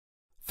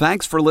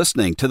Thanks for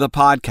listening to the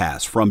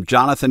podcast from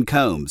Jonathan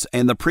Combs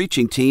and the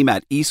preaching team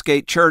at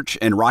Eastgate Church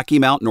in Rocky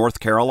Mount, North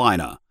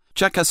Carolina.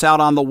 Check us out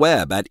on the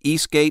web at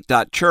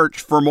eastgate.church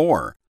for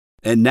more.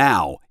 And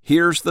now,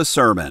 here's the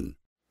sermon.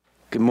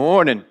 Good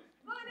morning.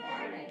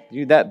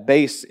 Dude, that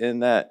bass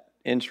in that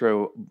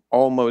intro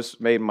almost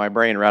made my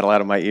brain rattle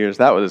out of my ears.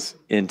 That was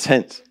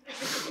intense.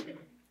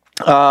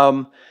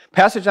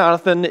 Pastor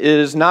Jonathan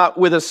is not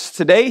with us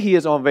today. He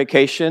is on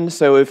vacation.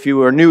 So if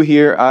you are new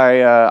here,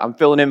 I'm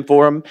filling in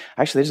for him.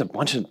 Actually, there's a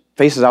bunch of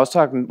faces. I was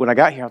talking when I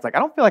got here. I was like, I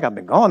don't feel like I've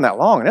been gone that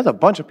long. And there's a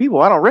bunch of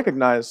people I don't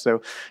recognize.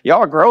 So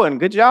y'all are growing.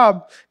 Good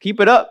job. Keep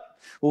it up.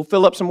 We'll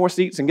fill up some more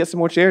seats and get some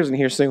more chairs in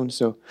here soon.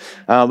 So,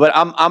 but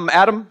I'm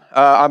Adam.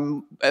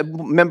 I'm a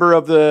member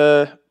of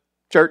the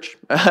church,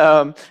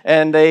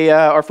 and they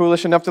are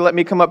foolish enough to let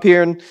me come up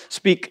here and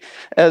speak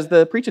as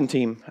the preaching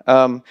team.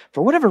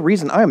 For whatever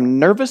reason, I am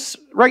nervous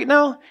right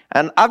now,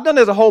 and I've done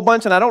this a whole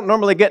bunch, and I don't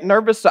normally get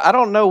nervous, so I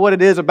don't know what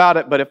it is about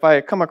it, but if I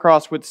come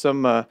across with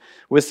some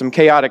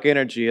chaotic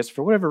energy, it's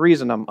for whatever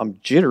reason, I'm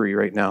jittery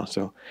right now.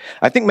 So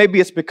I think maybe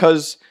it's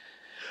because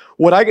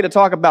what I get to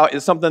talk about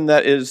is something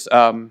that is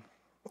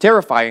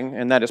terrifying,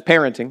 and that is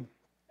parenting.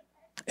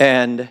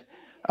 And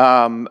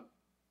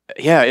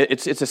yeah,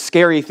 it's a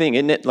scary thing,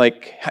 isn't it?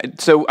 Like,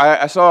 so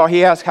I saw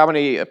he asked how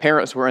many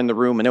parents were in the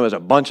room, and there was a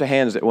bunch of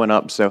hands that went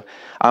up. So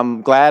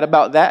I'm glad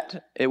about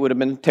that. It would have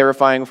been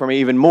terrifying for me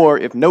even more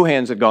if no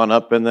hands had gone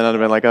up, and then I'd have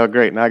been like, oh,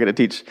 great, now I got to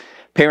teach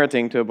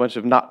parenting to a bunch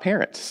of not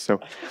parents. So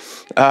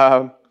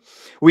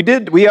we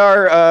did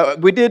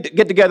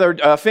get together.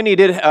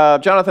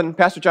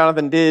 Pastor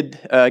Jonathan did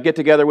get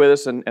together with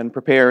us and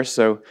prepare.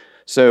 So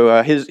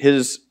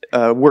his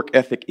work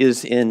ethic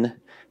is in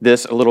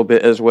this a little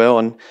bit as well.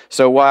 And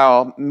so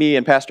while me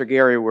and Pastor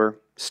Gary were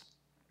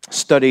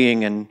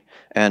studying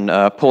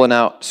and pulling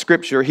out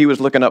scripture, he was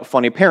looking up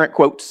funny parent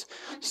quotes.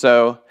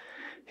 So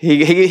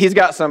he's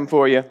got some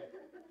for you.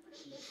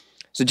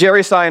 So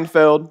Jerry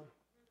Seinfeld,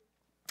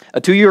 a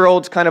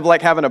 2-year-old's kind of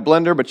like having a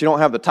blender, but you don't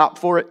have the top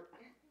for it.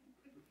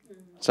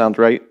 Sounds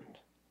right.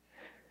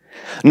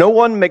 No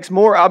one makes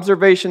more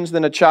observations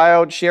than a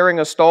child sharing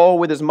a stall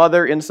with his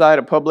mother inside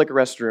a public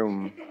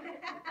restroom.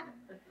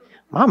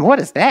 Mom, what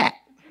is that?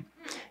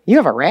 You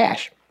have a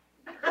rash.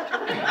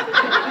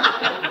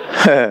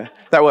 That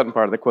wasn't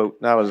part of the quote.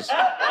 That was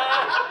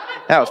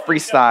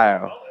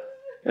freestyle.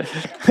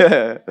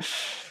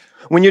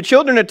 When your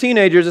children are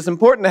teenagers, it's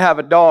important to have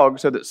a dog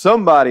so that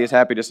somebody is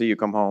happy to see you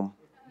come home.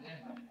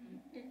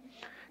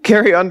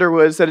 Carrie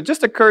Underwood said, it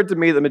just occurred to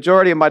me the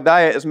majority of my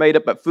diet is made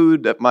up of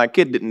food that my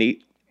kid didn't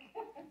eat.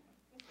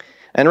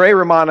 And Ray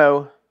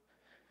Romano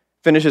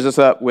finishes us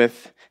up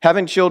with,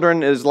 having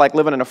children is like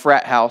living in a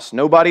frat house.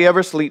 Nobody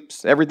ever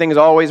sleeps. Everything's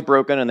always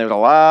broken, and there's a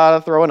lot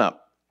of throwing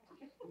up.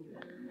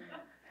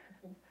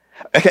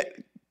 Okay.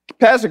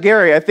 Pastor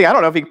Gary, I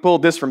don't know if he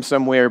pulled this from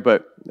somewhere,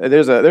 but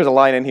there's a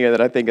line in here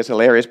that I think is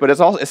hilarious. But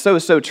it's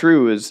so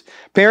true. Is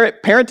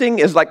parenting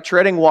is like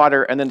treading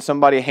water, and then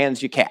somebody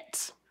hands you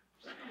cats.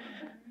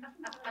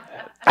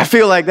 I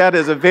feel like that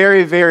is a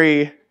very,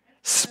 very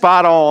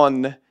spot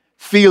on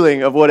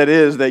feeling of what it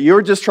is, that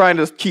you're just trying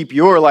to keep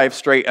your life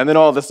straight, and then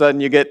all of a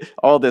sudden you get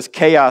all this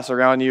chaos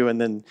around you,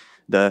 and then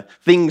the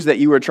things that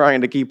you were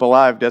trying to keep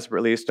alive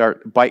desperately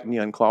start biting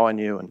you and clawing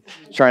you and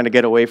trying to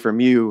get away from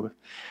you.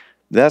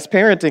 That's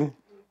parenting.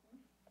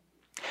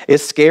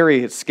 It's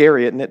scary,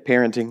 isn't it,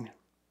 parenting?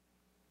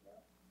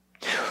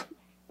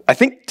 I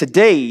think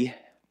today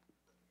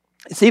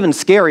it's even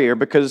scarier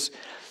because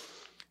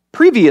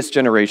previous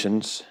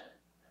generations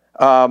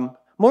more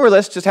or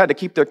less just had to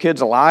keep their kids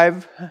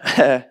alive.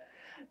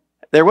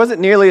 There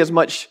wasn't nearly as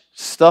much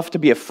stuff to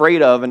be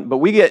afraid of, but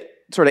we get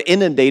sort of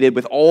inundated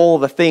with all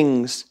the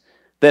things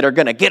that are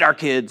going to get our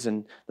kids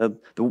and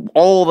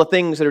all the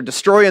things that are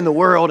destroying the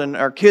world, and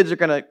our kids are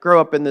going to grow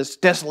up in this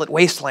desolate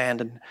wasteland,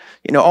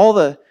 and all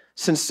the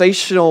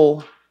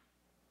sensational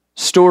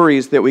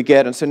stories that we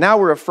get. And so now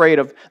we're afraid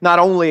of not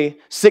only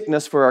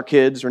sickness for our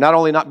kids, or not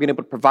only not being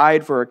able to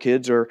provide for our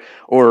kids, or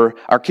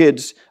our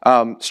kids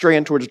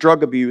straying towards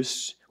drug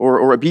abuse,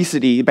 or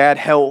obesity, bad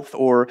health,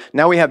 or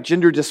now we have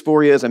gender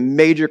dysphoria as a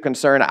major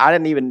concern. I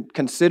didn't even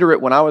consider it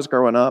when I was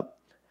growing up.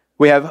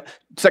 We have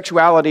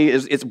sexuality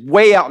is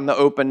way out in the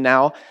open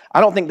now.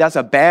 I don't think that's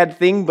a bad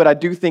thing, but I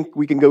do think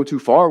we can go too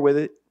far with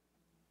it.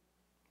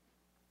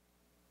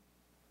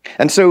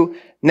 And so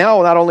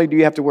now not only do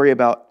you have to worry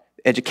about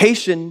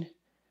education,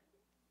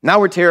 now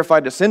we're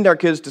terrified to send our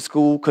kids to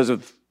school because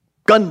of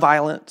gun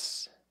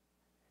violence.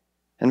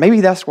 And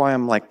maybe that's why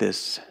I'm like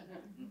this.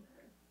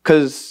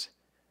 Because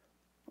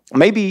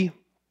maybe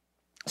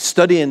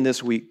studying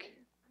this week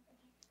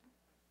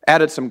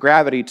added some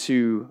gravity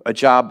to a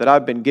job that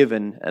I've been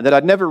given and that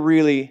I'd never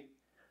really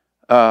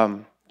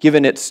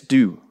given its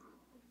due,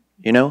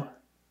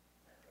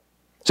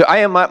 So I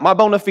am my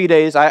bona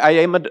fides. I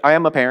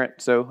am a parent,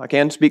 so I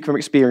can speak from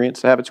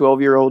experience. I have a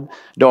 12-year-old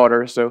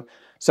daughter, so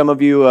some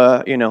of you,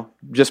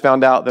 just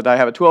found out that I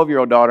have a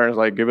 12-year-old daughter, and it's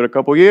like, give it a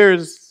couple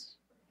years.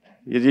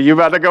 You're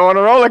about to go on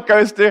a roller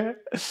coaster.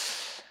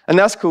 And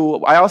that's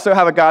cool. I also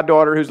have a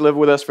goddaughter who's lived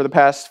with us for the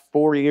past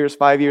 4 years,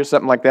 5 years,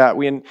 something like that.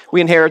 We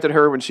inherited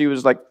her when she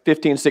was like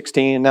 15,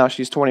 16, and now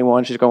she's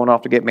 21. She's going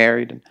off to get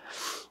married.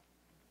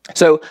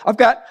 So I've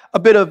got a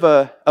bit of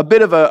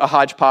a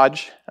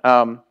hodgepodge.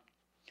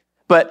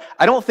 But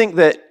I don't think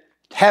that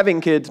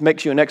having kids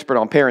makes you an expert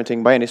on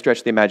parenting by any stretch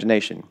of the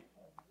imagination.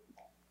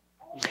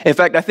 In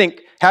fact, I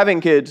think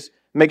having kids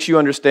makes you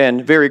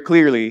understand very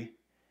clearly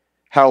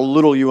how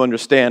little you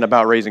understand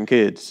about raising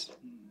kids.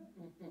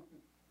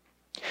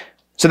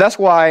 So that's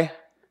why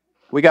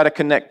we got to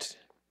connect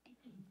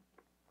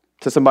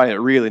to somebody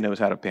that really knows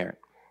how to parent.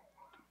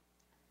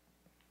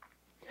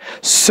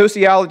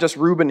 Sociologist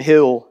Reuben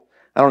Hill,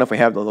 I don't know if we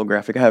have the little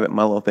graphic, I have it in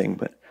my little thing,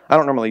 but I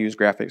don't normally use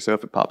graphics, so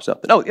if it pops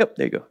up, oh, yep,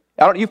 there you go.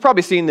 You've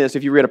probably seen this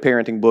if you read a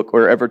parenting book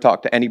or ever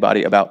talked to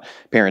anybody about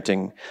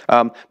parenting.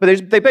 But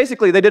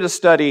they did a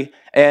study,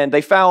 and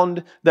they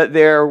found that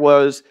there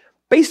was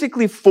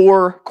basically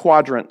 4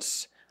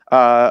 quadrants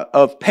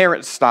of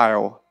parent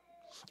style.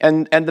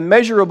 And the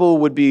measurable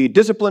would be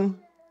discipline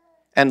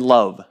and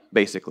love,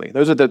 basically.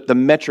 Those are the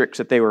metrics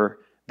that they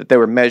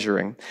were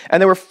measuring.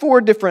 And there were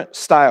 4 different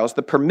styles.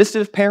 The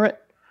permissive parent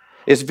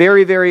is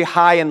very, very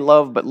high in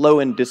love but low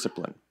in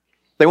discipline.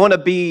 They want to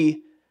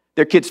be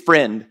their kid's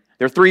friend,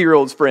 their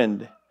 3-year-old's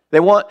friend. They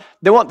want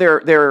their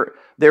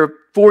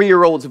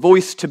 4-year-old's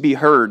voice to be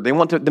heard. They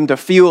want them to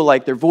feel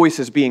like their voice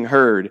is being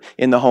heard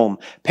in the home.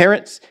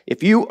 Parents,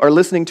 if you are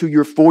listening to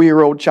your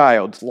 4-year-old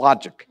child's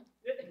logic,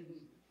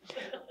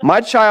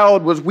 my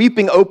child was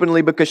weeping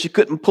openly because she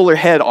couldn't pull her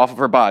head off of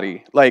her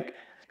body. Like,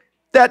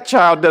 that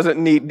child doesn't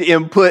need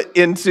input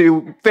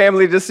into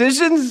family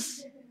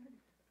decisions.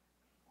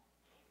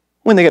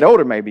 When they get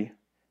older, maybe.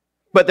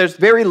 But there's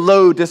very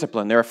low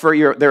discipline. They're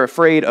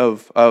afraid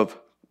of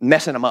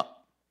messing them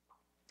up.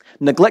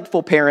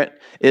 Neglectful parent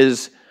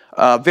is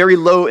very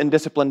low in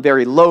discipline,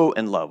 very low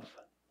in love.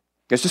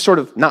 It's just sort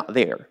of not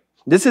there.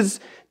 This is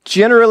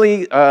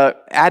generally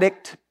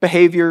addict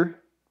behavior.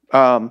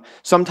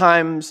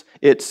 Sometimes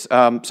it's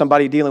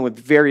somebody dealing with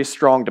very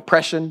strong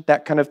depression.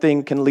 That kind of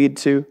thing can lead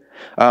to.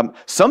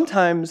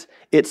 Sometimes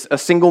it's a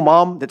single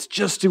mom that's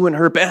just doing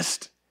her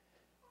best.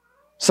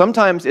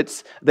 Sometimes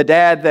it's the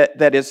dad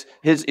that is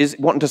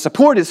wanting to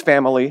support his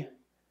family,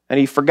 and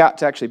he forgot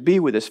to actually be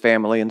with his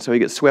family, and so he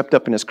gets swept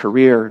up in his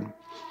career.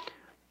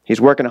 He's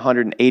working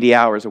 180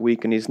 hours a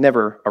week, and he's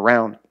never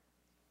around.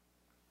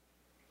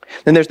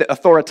 Then there's the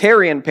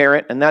authoritarian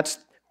parent, and that's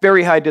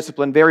very high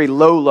discipline, very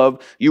low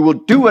love. You will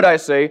do what I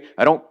say.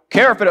 I don't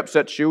care if it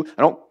upsets you.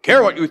 I don't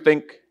care what you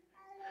think.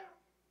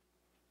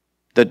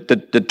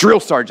 The drill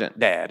sergeant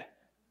dad,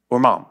 or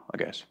mom, I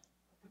guess.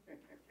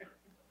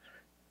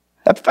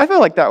 I feel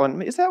like that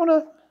one, is that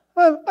one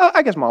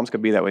I guess moms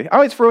could be that way. I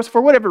always,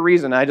 for whatever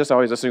reason, I just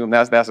always assume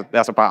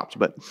that's a pops.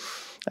 But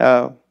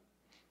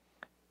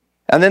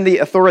and then the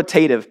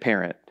authoritative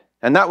parent.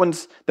 And that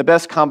one's the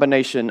best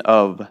combination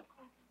of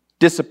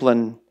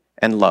discipline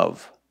and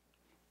love.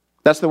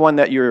 That's the one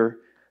that your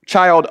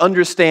child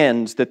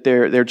understands that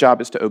their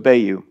job is to obey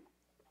you.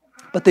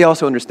 But they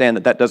also understand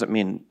that doesn't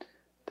mean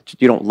that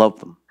you don't love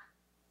them.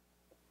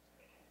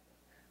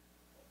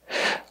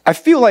 I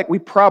feel like we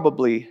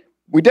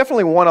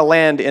definitely want to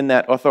land in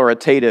that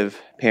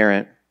authoritative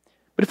parent.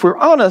 But if we're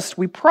honest,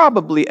 we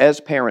probably, as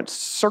parents,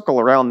 circle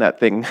around that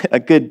thing a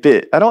good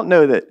bit. I don't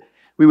know that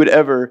we would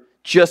ever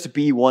just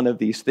be one of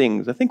these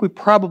things. I think we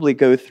probably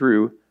go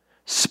through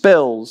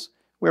spells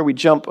where we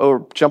jump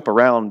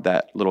around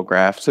that little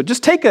graph. So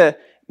just take a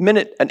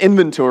minute, an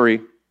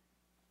inventory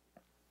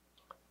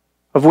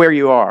of where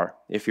you are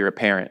if you're a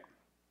parent.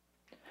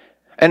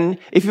 And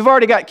if you've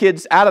already got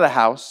kids out of the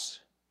house,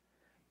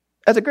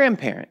 as a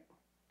grandparent,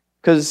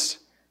 because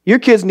your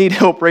kids need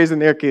help raising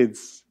their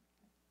kids.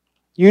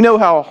 You know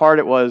how hard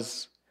it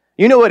was.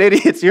 You know what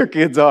idiots your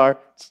kids are.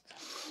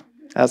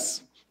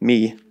 That's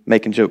me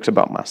making jokes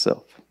about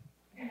myself.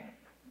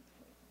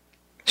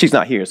 She's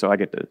not here, so I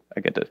get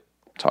to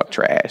talk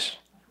trash.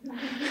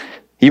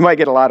 You might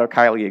get a lot of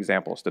Kylie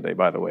examples today,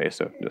 by the way,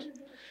 so just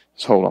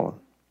hold on.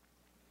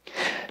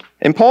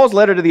 In Paul's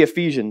letter to the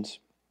Ephesians,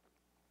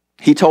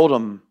 he told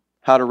them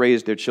how to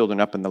raise their children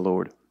up in the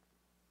Lord.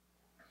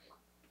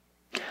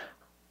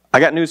 I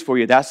got news for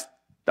you. That's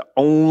the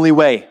only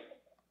way.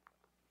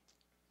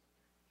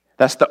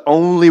 That's the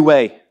only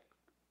way.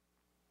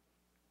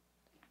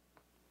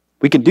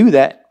 We can do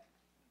that.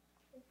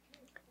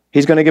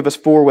 He's going to give us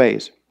 4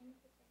 ways.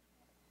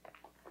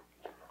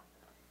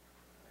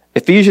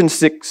 Ephesians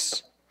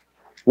 6,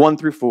 1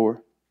 through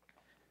 4.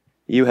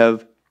 You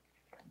have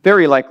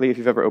very likely, if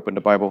you've ever opened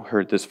a Bible,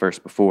 heard this verse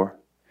before.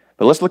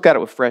 But let's look at it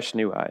with fresh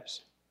new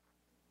eyes.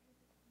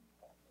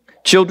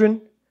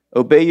 Children,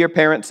 obey your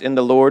parents in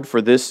the Lord,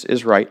 for this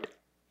is right.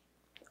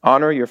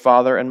 Honor your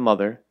father and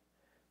mother.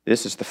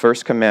 This is the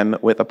first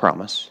commandment with a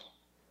promise,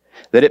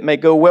 that it may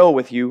go well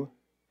with you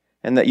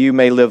and that you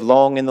may live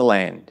long in the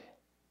land.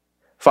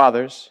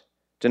 Fathers,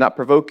 do not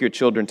provoke your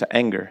children to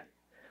anger,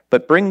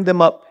 but bring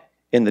them up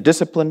in the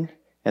discipline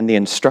and the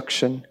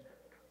instruction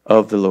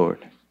of the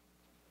Lord.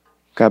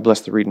 God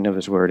bless the reading of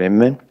his word.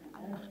 Amen.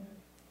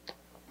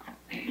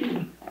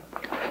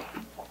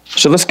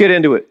 So let's get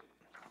into it.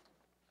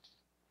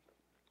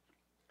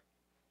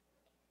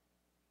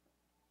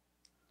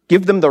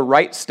 Give them the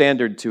right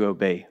standard to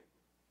obey.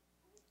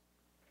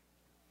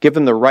 Give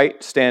them the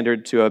right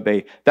standard to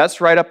obey. That's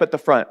right up at the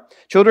front.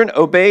 Children,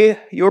 obey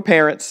your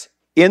parents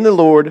in the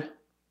Lord,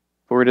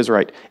 for it is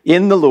right.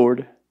 In the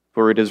Lord,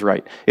 for it is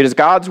right. It is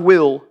God's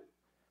will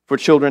for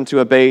children to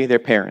obey their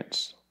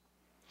parents.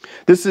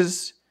 This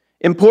is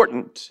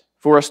important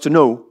for us to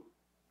know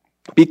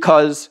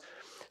because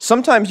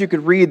sometimes you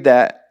could read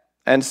that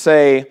and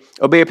say,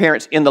 obey your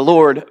parents in the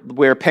Lord,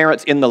 where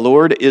parents in the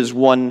Lord is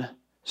one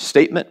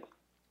statement.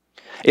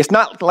 It's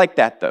not like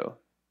that, though.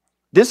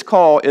 This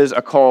call is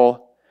a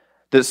call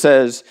that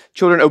says,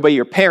 children, obey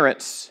your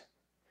parents.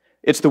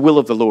 It's the will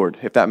of the Lord,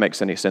 if that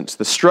makes any sense.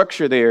 The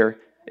structure there,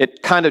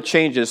 it kind of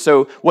changes.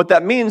 So what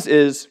that means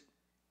is,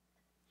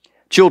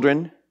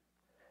 children,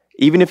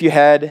 even if you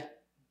had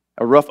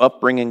a rough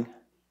upbringing,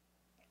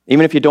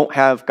 even if you don't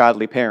have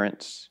godly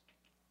parents,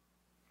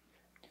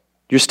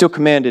 you're still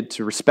commanded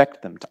to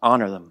respect them, to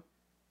honor them.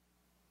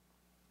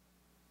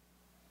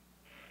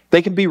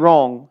 They can be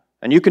wrong,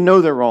 and you can know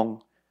they're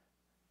wrong,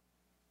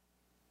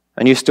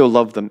 and you still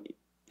love them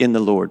in the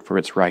Lord, for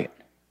it's right.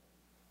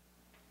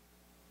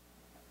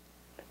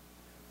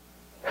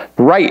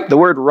 Right, the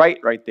word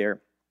right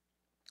there.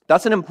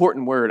 That's an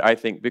important word, I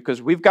think,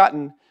 because we've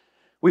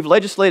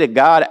legislated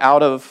God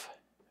out of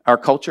our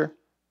culture.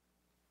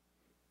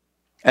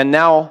 And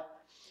now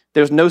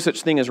there's no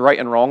such thing as right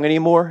and wrong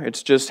anymore.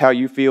 It's just how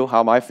you feel,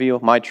 how I feel,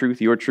 my truth,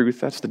 your truth.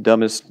 That's the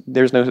dumbest.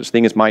 There's no such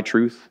thing as my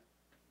truth.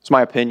 It's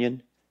my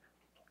opinion.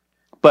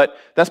 But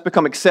that's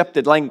become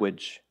accepted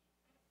language.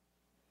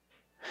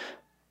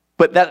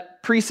 But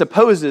that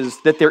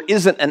presupposes that there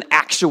isn't an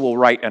actual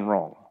right and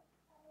wrong.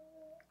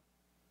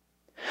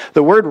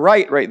 The word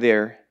right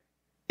there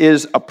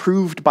is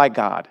approved by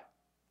God.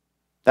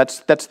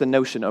 That's the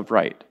notion of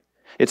right.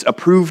 It's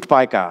approved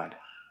by God.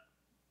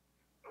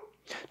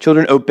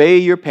 Children, obey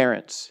your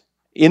parents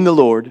in the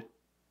Lord.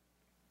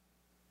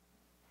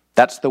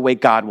 That's the way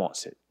God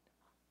wants it.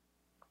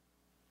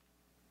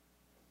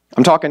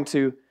 I'm talking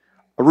to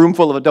a room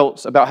full of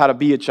adults about how to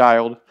be a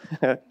child.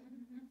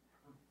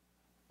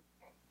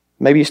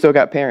 Maybe you still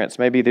got parents.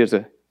 Maybe there's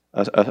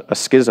a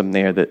schism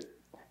there that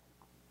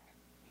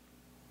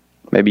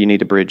maybe you need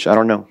to bridge. I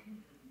don't know.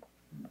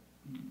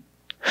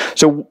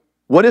 So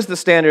what is the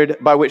standard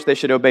by which they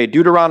should obey?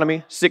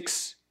 Deuteronomy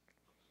 6.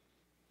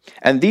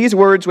 And these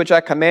words which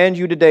I command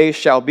you today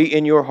shall be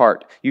in your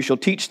heart. You shall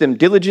teach them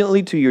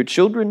diligently to your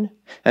children,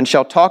 and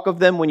shall talk of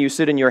them when you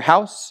sit in your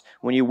house,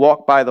 when you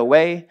walk by the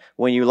way,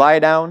 when you lie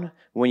down,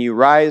 when you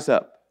rise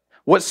up.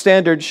 What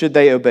standard should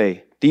they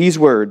obey? These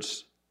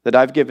words that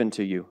I've given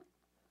to you.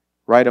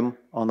 Write them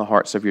on the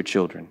hearts of your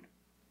children.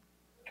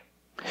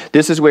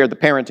 This is where the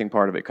parenting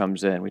part of it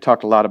comes in. We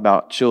talked a lot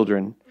about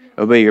children.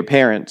 Obey your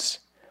parents.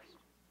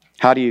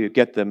 How do you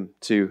get them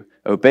to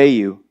obey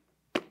you?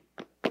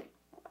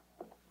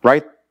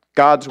 Write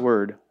God's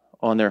word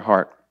on their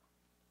heart.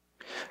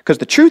 Because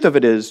the truth of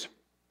it is,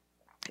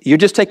 you're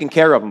just taking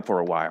care of them for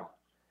a while.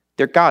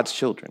 They're God's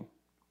children.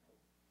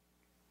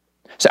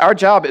 So our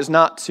job is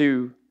not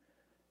to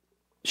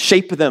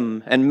shape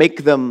them and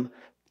make them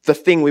the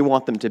thing we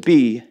want them to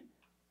be.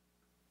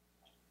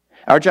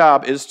 Our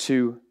job is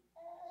to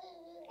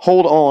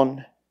hold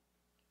on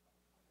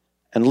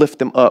and lift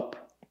them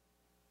up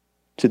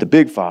to the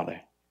big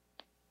Father.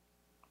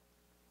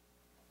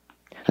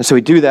 And so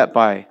we do that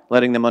by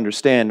letting them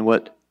understand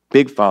what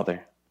Big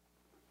Father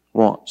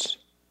wants.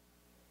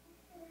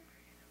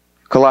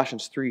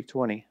 Colossians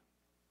 3:20.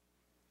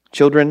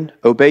 Children,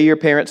 obey your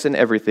parents in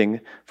everything,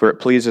 for it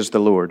pleases the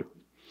Lord.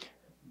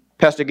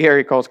 Pastor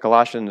Gary calls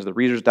Colossians the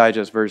Reader's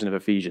Digest version of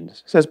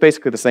Ephesians. It says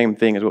basically the same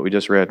thing as what we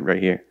just read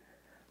right here.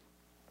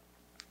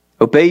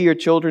 Obey your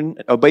children,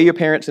 obey your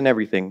parents in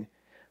everything,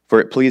 for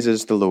it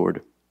pleases the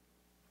Lord.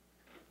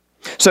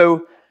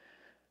 So,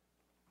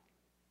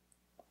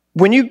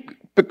 when you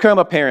become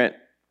a parent,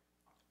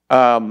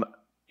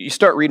 you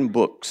start reading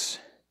books.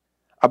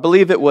 I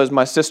believe it was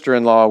my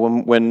sister-in-law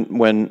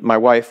when my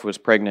wife was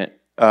pregnant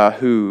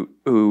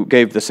who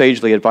gave the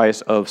sagely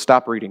advice of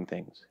stop reading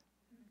things.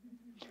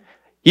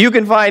 You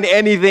can find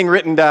anything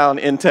written down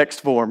in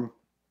text form.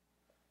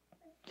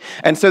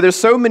 And so there's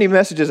so many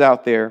messages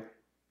out there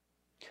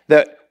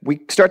that we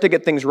start to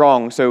get things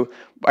wrong. So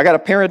I got a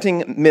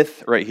parenting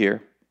myth right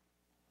here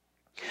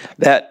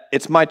that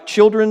it's my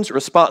children's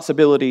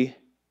responsibility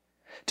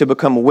to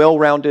become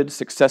well-rounded,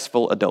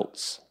 successful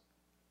adults.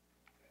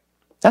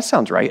 That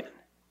sounds right.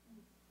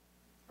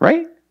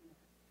 Right?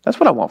 That's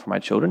what I want for my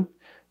children,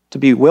 to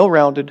be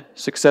well-rounded,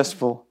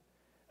 successful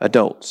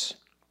adults.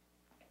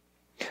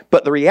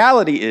 But the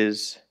reality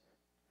is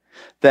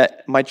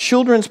that my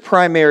children's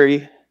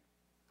primary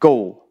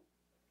goal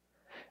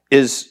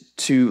is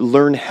to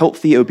learn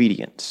healthy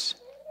obedience.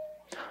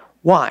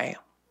 Why?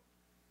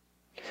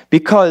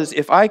 Because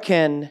if I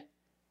can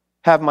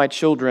have my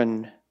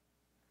children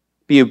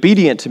be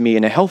obedient to me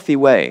in a healthy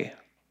way,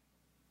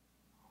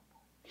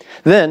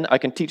 then I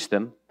can teach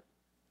them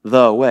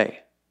the way.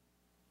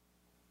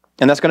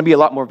 And that's going to be a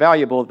lot more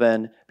valuable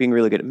than being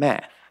really good at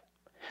math.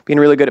 Being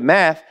really good at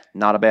math,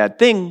 not a bad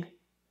thing.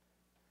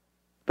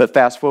 But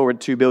fast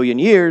forward 2 billion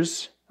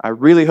years, I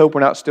really hope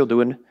we're not still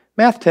doing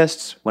math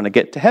tests when I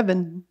get to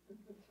heaven.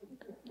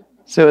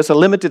 So it's a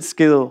limited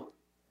skill,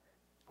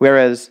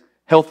 whereas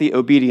healthy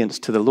obedience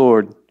to the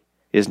Lord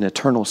is an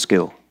eternal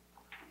skill.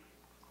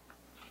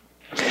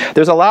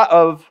 There's a lot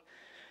of,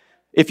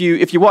 if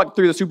you walk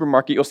through the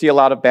supermarket, you'll see a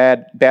lot of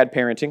bad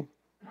parenting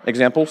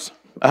examples.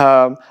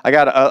 I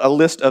got a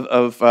list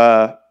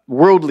of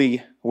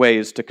worldly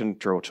ways to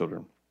control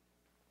children.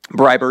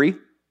 Bribery.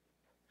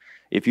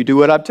 If you do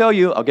what I tell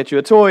you, I'll get you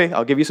a toy.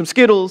 I'll give you some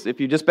Skittles if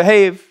you just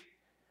behave.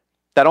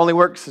 That only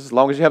works as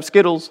long as you have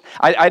Skittles.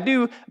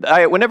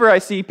 Whenever I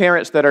see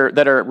parents that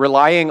are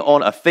relying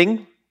on a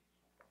thing,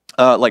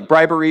 like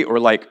bribery or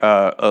like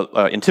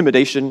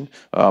intimidation,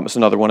 it's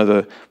another one of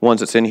the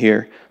ones that's in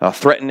here,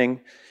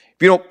 threatening.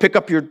 If you don't pick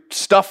up your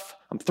stuff,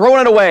 I'm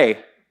throwing it away.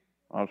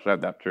 I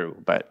said that too,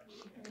 but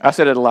I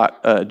said it a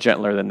lot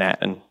gentler than that,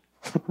 and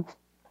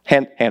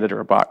handed her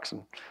a box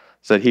and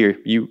said, "Here,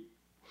 you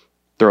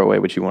throw away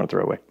what you want to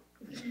throw away."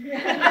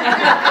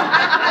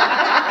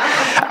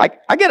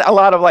 I get a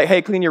lot of like,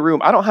 "Hey, clean your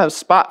room. I don't have a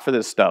spot for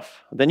this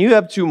stuff." Then you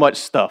have too much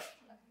stuff.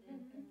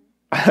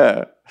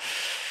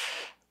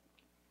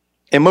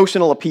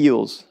 Emotional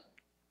appeals.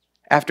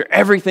 After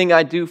everything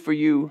I do for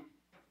you,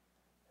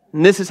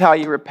 and this is how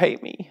you repay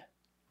me.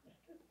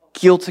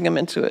 Guilting them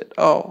into it.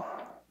 Oh.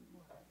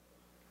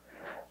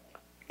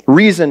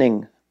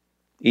 Reasoning.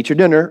 Eat your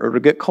dinner or it'll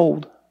get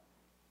cold.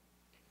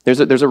 There's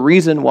a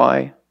reason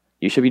why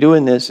you should be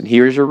doing this, and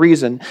here's your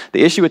reason.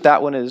 The issue with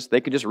that one is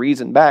they could just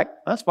reason back.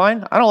 That's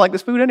fine. I don't like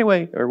this food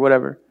anyway, or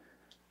whatever.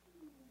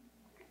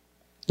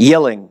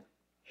 Yelling.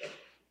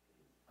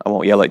 I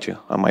won't yell at you.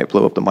 I might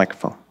blow up the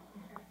microphone.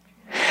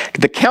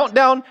 The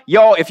countdown,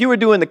 y'all, if you were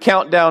doing the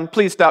countdown,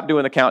 please stop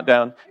doing the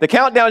countdown. The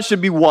countdown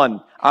should be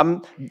 1.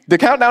 The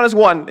countdown is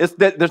 1.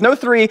 There's no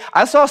 3.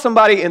 I saw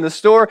somebody in the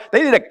store,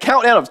 they did a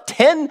countdown of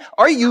 10.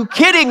 Are you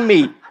kidding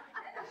me?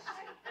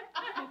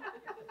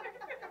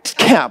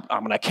 I'm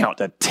going to count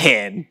to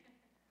 10.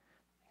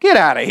 Get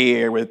out of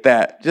here with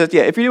that. If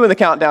you're doing the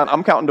countdown,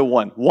 I'm counting to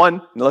 1.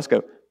 1, let's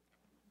go.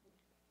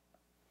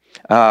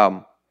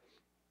 And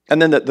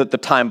then the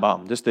time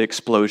bomb, just the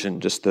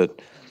explosion,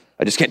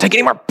 I just can't take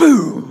any more.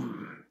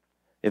 Boom!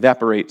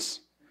 Evaporates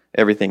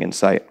everything in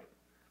sight.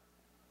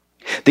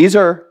 These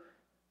are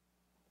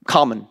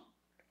common,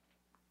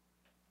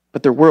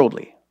 but they're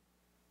worldly.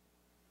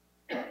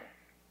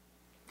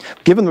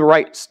 Give them the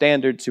right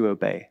standard to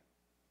obey.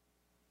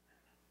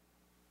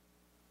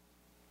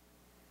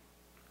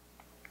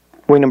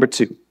 Point number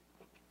 2.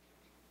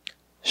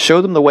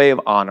 Show them the way of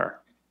honor.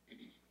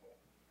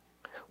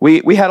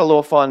 We had a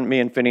little fun, me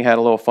and Finney had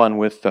a little fun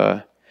with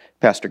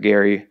Pastor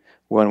Gary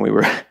when we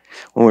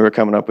were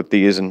coming up with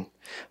these, and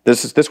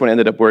this one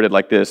ended up worded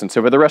like this. And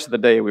so for the rest of the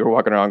day, we were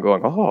walking around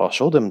going, "Oh,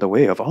 show them the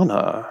way of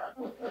honor.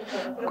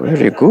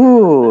 Very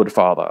good,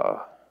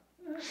 Father."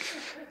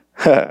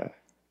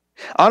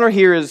 Honor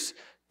here is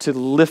to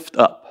lift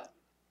up.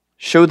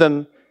 Show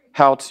them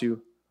how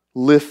to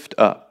lift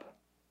up.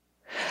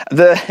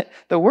 The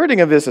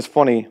wording of this is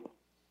funny.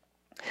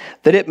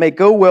 That it may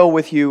go well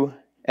with you,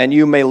 and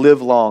you may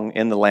live long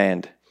in the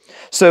land.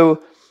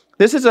 So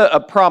this is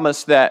a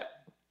promise that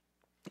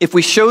if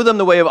we show them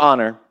the way of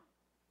honor,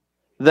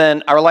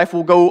 then our life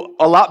will go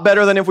a lot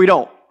better than if we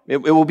don't.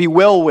 It will be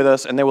well with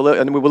us, and we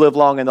will live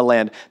long in the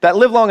land. That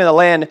live long in the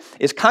land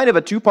is kind of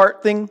a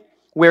 2-part thing,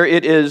 where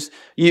it is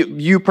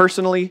you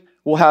personally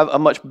will have a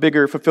much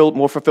bigger,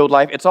 more fulfilled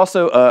life. It's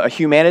also a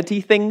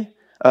humanity thing,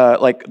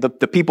 like the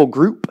people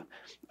group,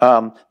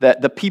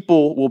 that the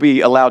people will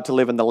be allowed to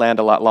live in the land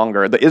a lot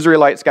longer. The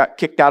Israelites got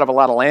kicked out of a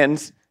lot of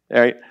lands,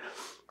 right?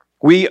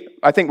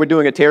 I think we're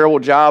doing a terrible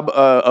job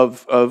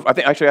I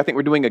think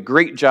we're doing a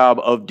great job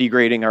of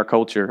degrading our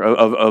culture,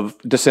 of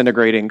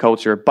disintegrating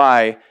culture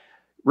by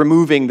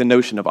removing the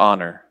notion of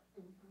honor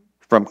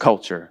from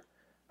culture.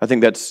 I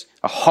think that's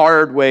a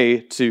hard way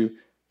to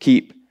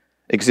keep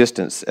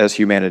existence as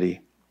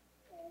humanity.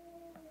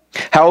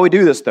 How do we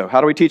do this, though?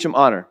 How do we teach them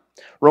honor?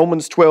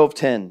 Romans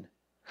 12:10.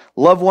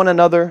 Love one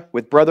another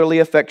with brotherly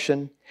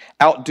affection.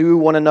 Outdo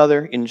one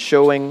another in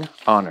showing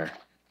honor.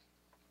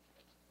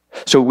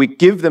 So we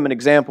give them an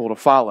example to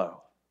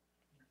follow.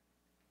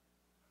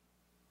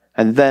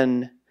 And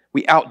then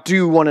we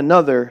outdo one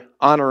another,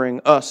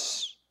 honoring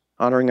us,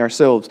 honoring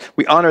ourselves.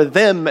 We honor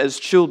them as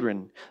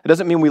children. It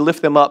doesn't mean we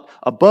lift them up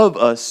above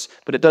us,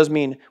 but it does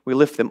mean we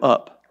lift them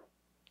up.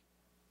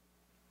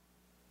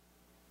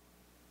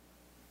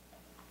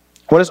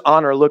 What does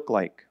honor look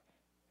like?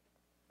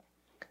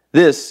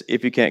 This,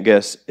 if you can't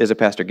guess, is a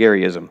Pastor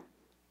Garyism.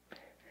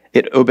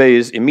 It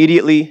obeys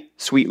immediately,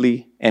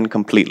 sweetly, and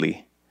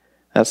completely.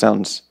 That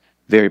sounds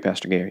very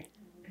Pastor Gary.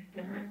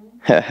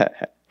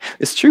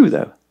 It's true,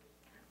 though.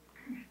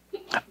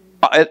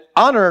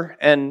 Honor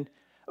and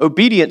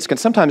obedience can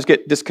sometimes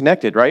get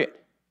disconnected, right?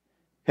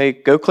 Hey,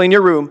 go clean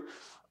your room.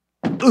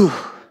 Ooh.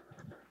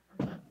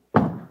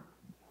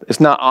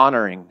 It's not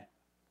honoring.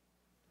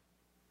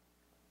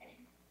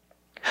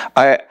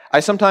 I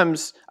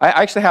sometimes, I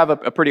actually have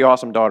a pretty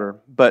awesome daughter,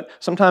 but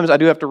sometimes I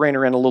do have to rein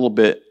her in a little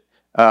bit.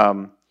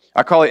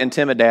 I call it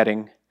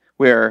intimidating,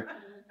 where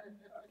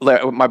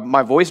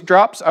my voice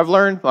drops, I've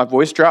learned. My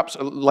voice drops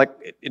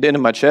like into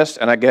my chest,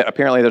 and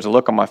apparently there's a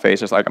look on my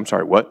face. It's like, I'm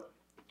sorry, what?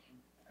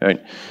 Right?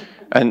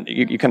 And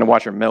you kind of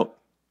watch her melt.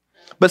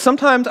 But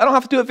sometimes, I don't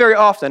have to do it very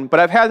often, but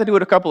I've had to do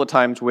it a couple of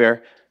times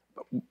where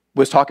I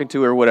was talking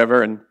to her or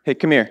whatever, and, hey,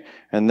 come here.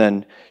 And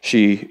then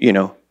she,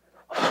 I'm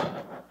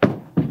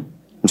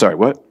sorry,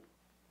 what?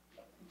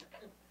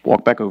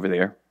 Walk back over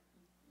there.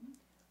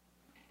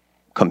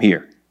 Come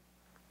here.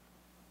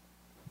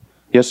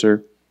 Yes,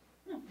 sir.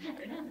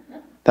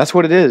 That's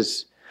what it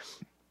is.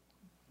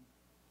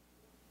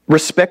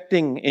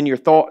 Respecting in your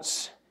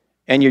thoughts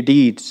and your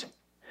deeds.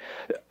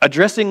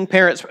 Addressing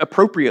parents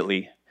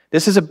appropriately.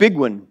 This is a big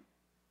one.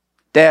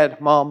 Dad,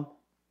 mom.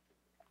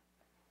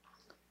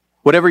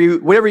 Whatever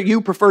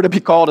you prefer to be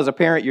called as a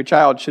parent, your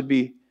child should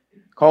be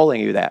calling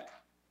you that.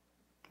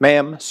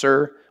 Ma'am,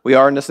 sir. We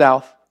are in the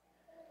South.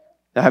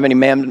 I have any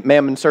ma'am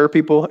and sir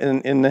people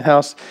in the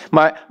house?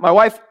 My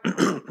wife,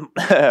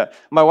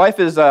 my wife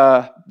is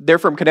they're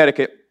from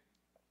Connecticut.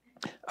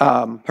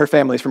 Her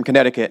family's from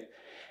Connecticut,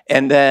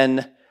 and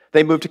then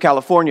they moved to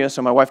California.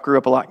 So my wife grew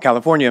up a lot in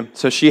California.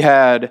 So she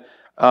had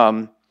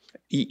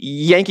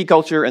Yankee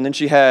culture, and then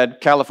she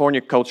had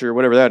California culture,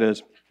 whatever that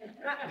is.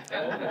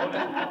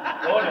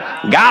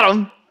 Got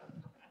 'em.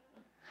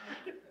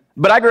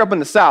 But I grew up in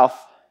the South,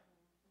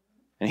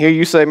 and here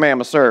you say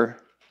ma'am or sir,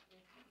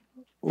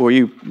 or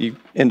you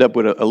end up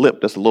with a lip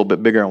that's a little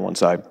bit bigger on one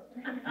side.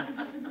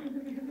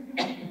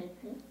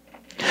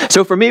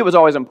 So for me, it was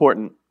always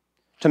important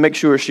to make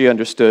sure she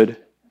understood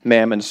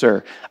ma'am and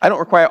sir. I don't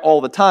require it all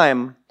the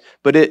time,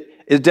 but it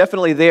is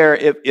definitely there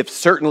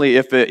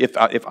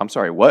if I'm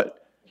sorry,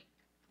 what?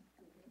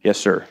 Yes,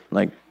 sir.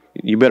 Like,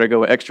 you better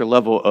go an extra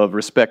level of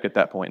respect at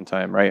that point in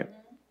time, right?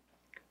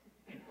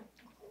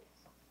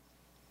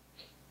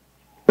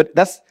 But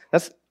that's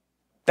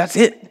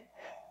it.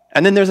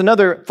 And then there's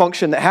another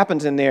function that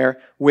happens in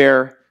there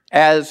where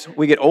as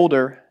we get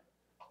older,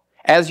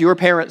 as your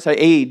parents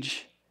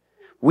age,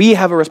 we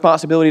have a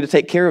responsibility to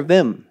take care of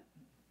them.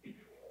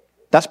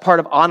 That's part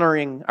of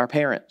honoring our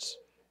parents.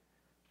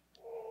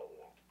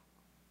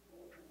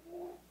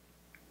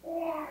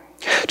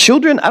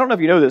 Children, I don't know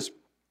if you know this,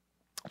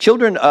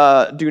 children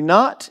do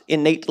not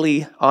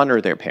innately honor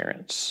their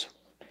parents.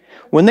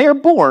 When they are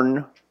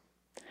born,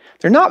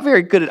 they're not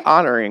very good at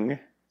honoring.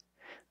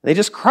 They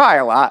just cry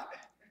a lot.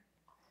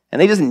 And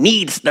they just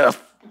need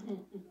stuff.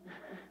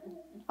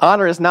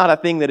 Honor is not a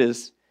thing that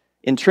is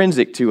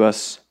intrinsic to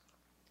us.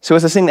 So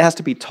it's a thing that has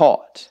to be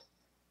taught.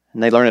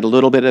 And they learn it a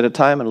little bit at a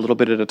time and a little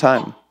bit at a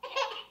time.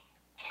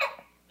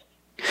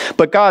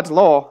 But God's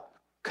law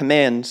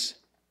commands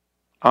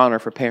honor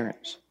for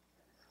parents.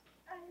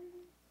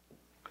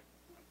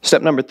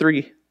 Step number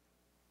 3.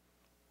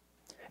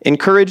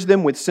 Encourage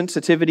them with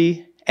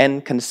sensitivity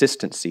and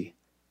consistency.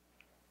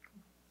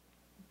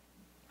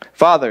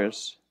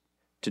 Fathers,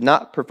 do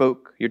not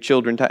provoke your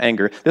children to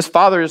anger. This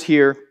fathers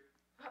here,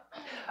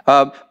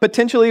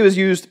 potentially it was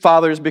used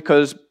fathers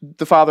because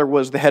the father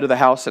was the head of the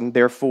house, and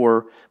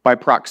therefore, by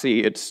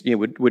proxy, it's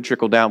would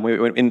trickle down.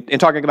 In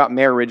talking about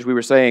marriage, we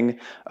were saying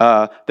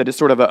that it's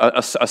sort of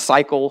a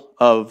cycle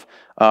of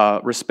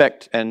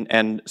respect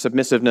and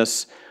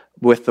submissiveness,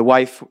 with the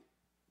wife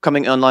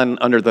coming online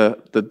under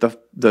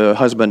the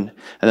husband,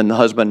 and then the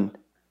husband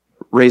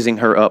raising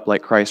her up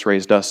like Christ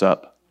raised us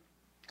up.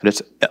 And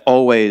it's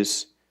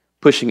always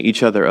pushing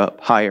each other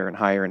up higher and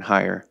higher and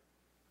higher.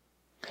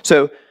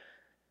 So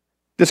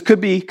this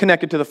could be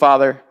connected to the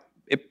father.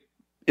 It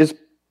is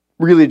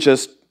really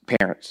just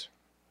parents.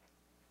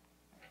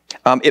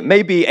 It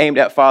may be aimed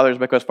at fathers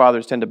because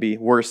fathers tend to be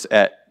worse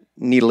at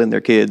needling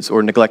their kids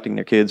or neglecting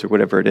their kids or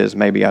whatever it is.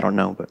 Maybe, I don't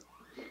know. But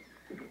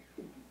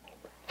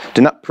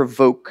do not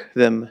provoke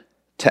them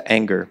to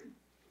anger.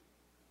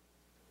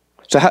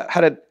 So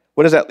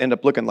what does that end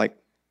up looking like?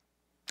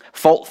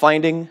 Fault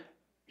finding.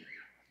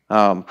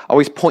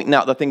 Always pointing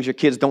out the things your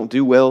kids don't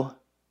do well.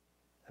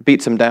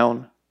 Beats them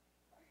down.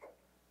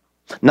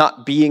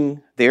 Not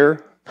being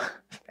there.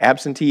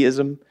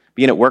 Absenteeism.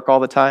 Being at work all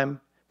the time.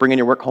 Bringing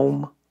your work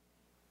home.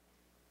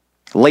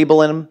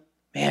 Labeling them.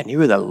 Man, you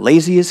were the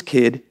laziest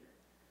kid.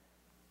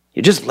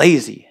 You're just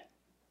lazy.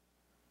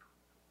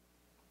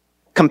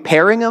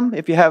 Comparing them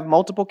if you have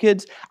multiple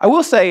kids. I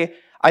will say,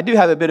 I do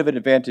have a bit of an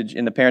advantage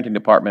in the parenting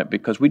department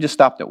because we just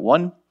stopped at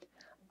 1.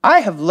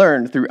 I have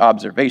learned through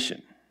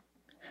observation.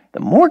 The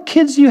more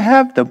kids you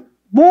have, the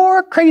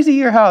more crazy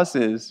your house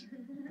is.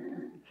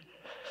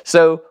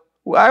 So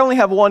I only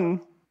have 1,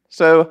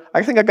 so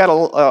I think I got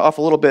off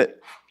a little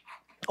bit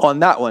on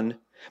that one.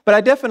 But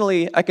I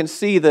can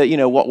see that,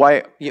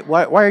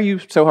 why are you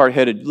so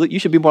hard-headed? You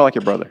should be more like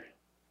your brother.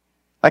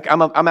 Like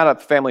I'm out of a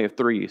family of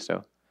 3,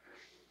 so.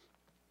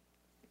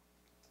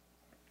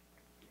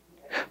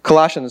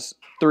 Colossians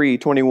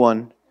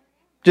 3:21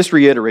 just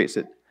reiterates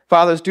it.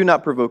 Fathers, do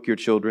not provoke your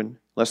children,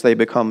 lest they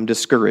become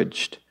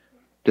discouraged.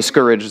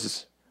 Discouraged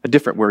is a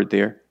different word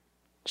there.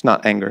 It's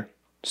not anger.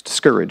 It's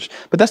discouraged.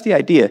 But that's the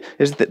idea,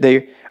 is that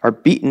they are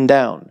beaten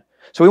down.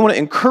 So we want to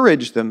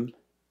encourage them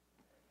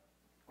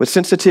with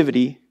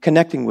sensitivity,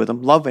 connecting with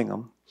them, loving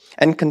them,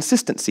 and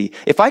consistency.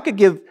 If I could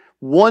give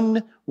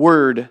one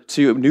word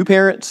to new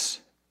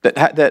parents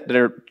that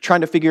are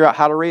trying to figure out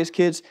how to raise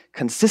kids,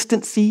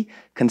 consistency,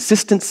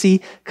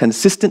 consistency,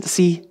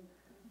 consistency.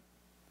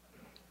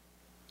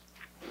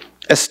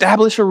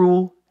 Establish a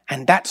rule,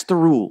 and that's the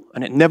rule,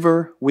 and it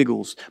never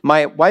wiggles.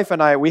 My wife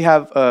and I, we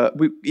have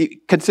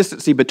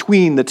consistency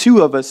between the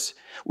two of us.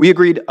 We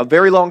agreed a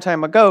very long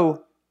time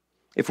ago,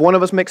 if one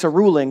of us makes a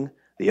ruling,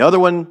 the other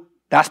one,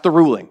 that's the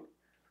ruling.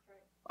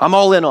 I'm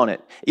all in on it.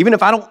 Even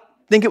if I don't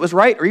think it was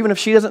right, or even if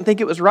she doesn't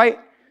think it was right,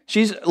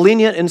 she's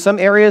lenient in some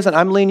areas and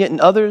I'm lenient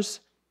in others.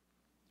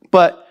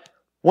 But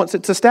once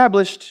it's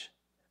established,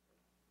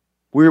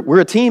 we're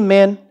a team,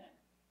 man.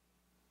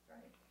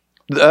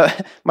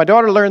 My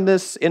daughter learned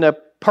this in a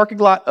parking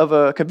lot of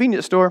a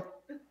convenience store.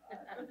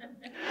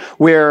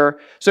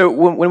 So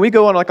when we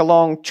go on like a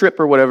long trip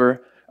or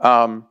whatever,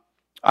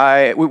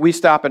 we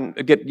stop and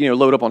get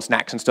load up on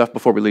snacks and stuff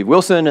before we leave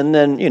Wilson, and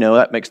then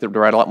that makes the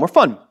ride a lot more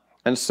fun.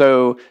 And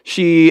so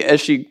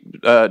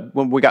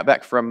when we got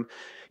back from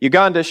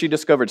Uganda, she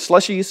discovered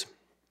slushies.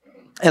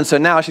 And so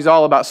now she's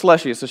all about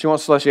slushies. So she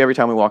wants slushie every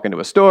time we walk into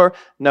a store.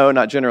 No,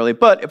 not generally.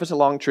 But if it's a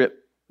long trip,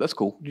 that's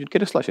cool. You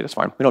get a slushie, that's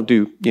fine. We don't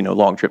do,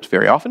 long trips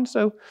very often,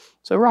 so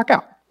rock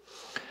out.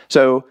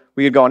 So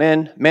we had gone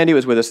in. Mandy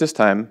was with us this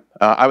time.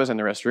 I was in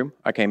the restroom.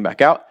 I came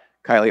back out.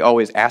 Kylie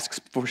always asks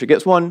before she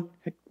gets one,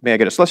 hey, may I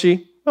get a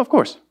slushie? Oh, of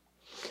course.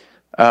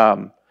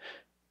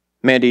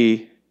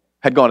 Mandy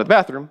had gone to the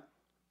bathroom.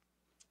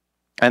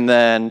 And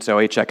then, so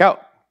I check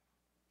out.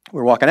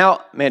 We're walking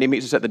out. Mandy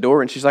meets us at the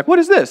door, and she's like, what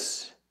is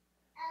this?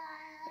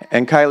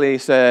 And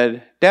Kylie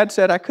said, Dad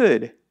said I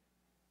could.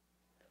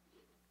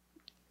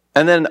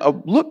 And then a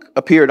look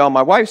appeared on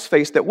my wife's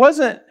face that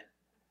wasn't,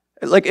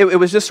 like, it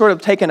was just sort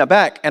of taken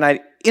aback, and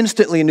I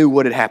instantly knew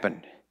what had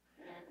happened.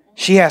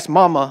 She asked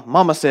Mama.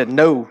 Mama said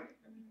no.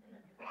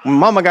 When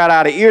Mama got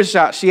out of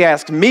earshot, she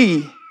asked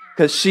me,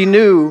 because she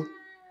knew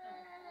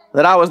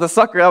that I was the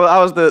sucker.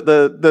 I was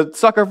the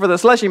sucker for the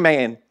slushy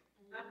man.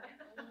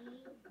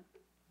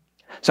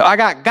 So I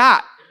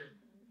got.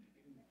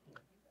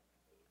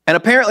 And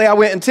apparently I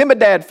went in timid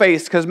dad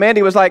face because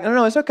Mandy was like,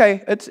 no, it's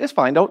okay. It's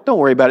fine. Don't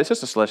worry about it. It's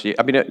just a slushie.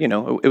 I mean,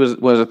 it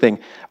was a thing.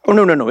 Oh,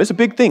 no. It's a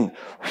big thing.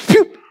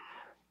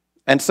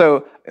 And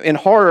so in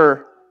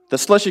horror, the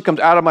slushie comes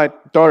out of my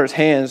daughter's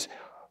hands,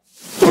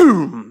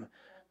 boom,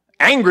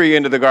 angry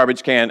into the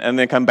garbage can, and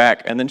then come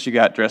back. And then she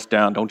got dressed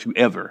down. Don't you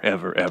ever,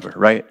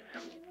 right?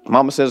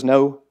 Mama says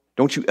no.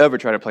 Don't you ever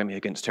try to play me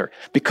against her.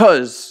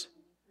 Because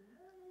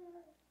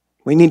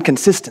we need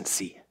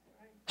consistency.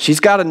 She's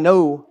got to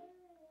know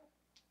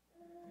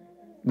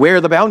where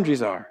the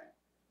boundaries are.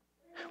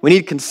 We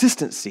need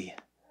consistency.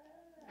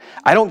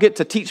 I don't get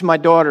to teach my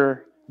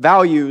daughter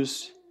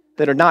values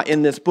that are not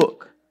in this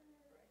book.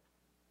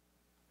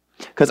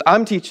 Because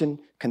I'm teaching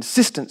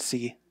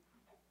consistency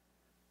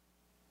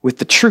with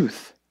the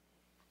truth.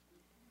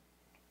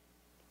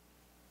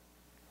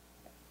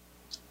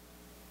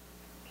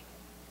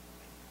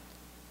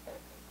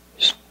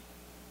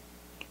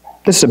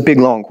 This is a big,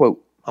 long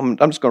quote. I'm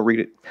just going to read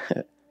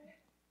it.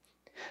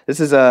 This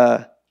is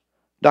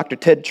Dr.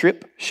 Ted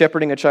Tripp,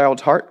 Shepherding a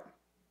Child's Heart.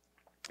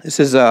 This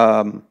is,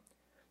 I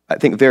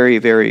think, very,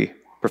 very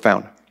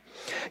profound.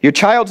 Your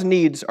child's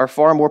needs are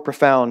far more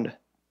profound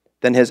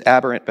than his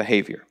aberrant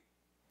behavior.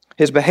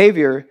 His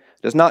behavior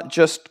does not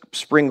just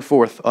spring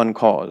forth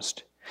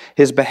uncaused.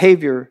 His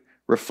behavior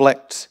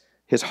reflects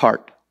his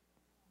heart.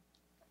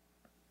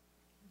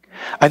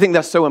 I think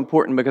that's so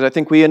important because I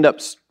think we end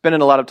up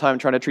spending a lot of time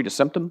trying to treat a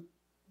symptom.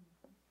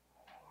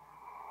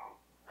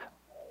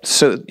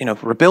 So,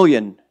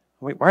 rebellion.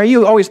 Why are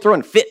you always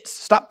throwing fits?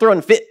 Stop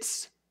throwing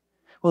fits.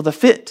 Well, the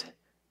fit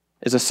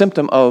is a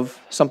symptom of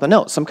something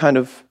else, some kind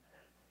of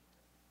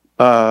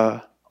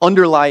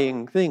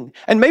underlying thing.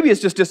 And maybe it's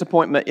just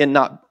disappointment in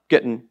not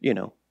getting,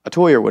 a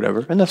toy or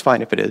whatever, and that's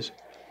fine if it is.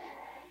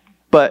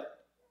 But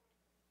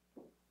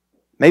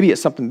maybe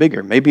it's something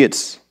bigger. Maybe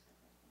it's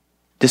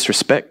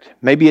disrespect.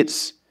 Maybe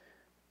it's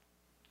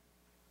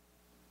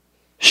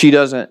she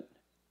doesn't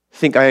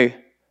think I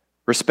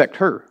respect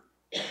her.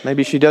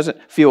 Maybe she doesn't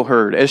feel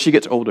heard. As she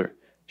gets older,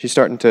 she's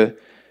starting to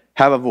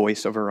have a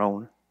voice of her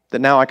own that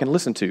now I can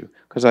listen to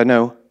because I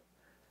know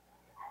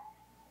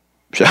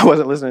I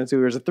wasn't listening to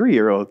her as a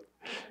 3-year-old.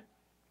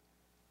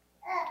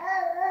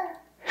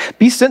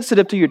 Be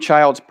sensitive to your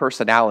child's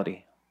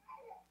personality.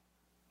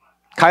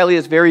 Kylie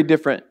is very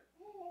different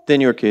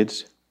than your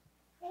kids.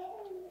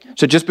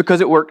 So just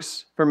because it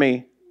works for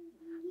me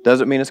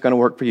doesn't mean it's going to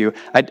work for you.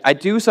 I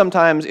do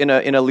sometimes in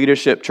a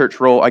leadership church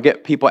role, I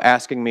get people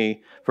asking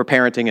me for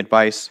parenting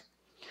advice.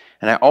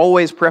 And I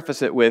always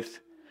preface it with,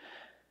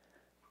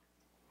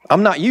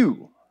 I'm not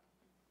you.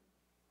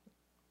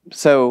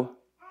 So,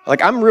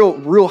 I'm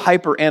real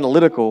hyper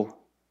analytical,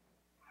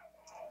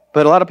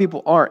 but a lot of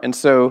people aren't. And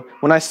so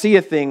when I see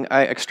a thing,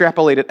 I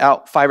extrapolate it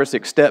out 5 or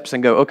 6 steps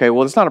and go, okay,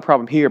 well, it's not a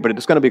problem here, but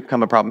it's going to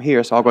become a problem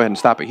here, so I'll go ahead and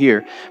stop it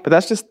here. But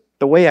that's just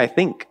the way I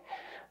think.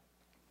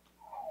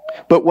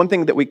 But one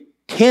thing that we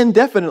can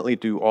definitely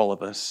do, all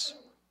of us,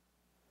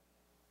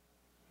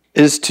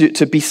 is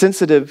to be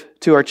sensitive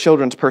to our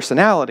children's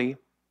personality.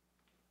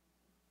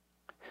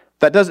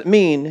 That doesn't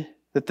mean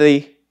that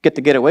they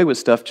get away with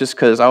stuff just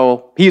because,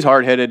 oh, he's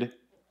hard-headed.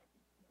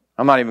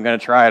 I'm not even going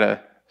to try to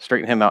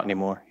straighten him out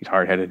anymore. He's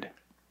hard-headed.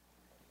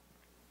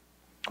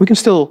 We can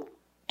still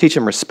teach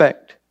them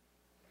respect.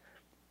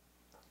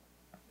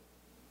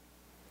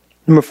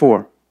 Number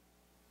 4,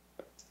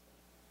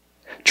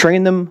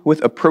 train them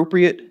with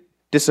appropriate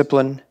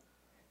discipline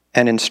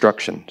and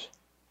instructions.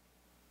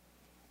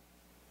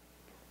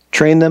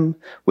 Train them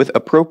with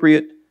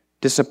appropriate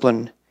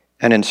discipline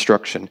and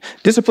instruction.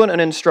 Discipline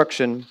and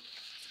instruction,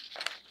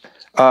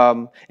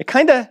 it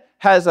kind of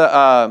has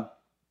a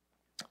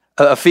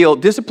feel.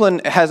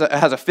 Discipline has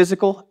a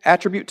physical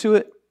attribute to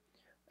it.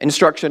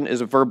 Instruction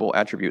is a verbal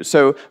attribute.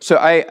 So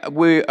my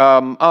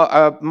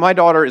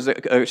daughter is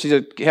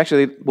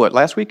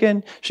last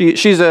weekend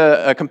she's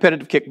a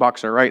competitive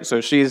kickboxer, right?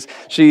 So she's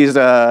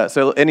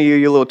so any of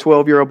you little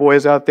 12-year-old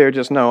boys out there,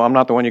 just know I'm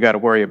not the one you got to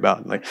worry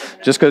about. Like,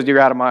 just because you're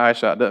out of my eye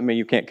shot doesn't mean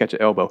you can't catch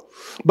an elbow.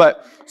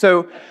 But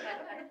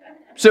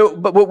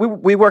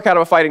we work out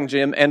of a fighting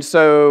gym, and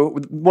so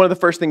one of the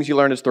first things you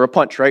learn is throw a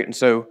punch, right? And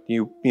so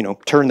you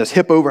turn this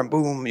hip over, and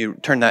boom, you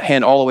turn that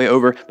hand all the way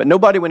over. But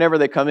nobody, whenever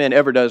they come in,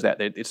 ever does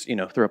that. It's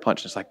throw a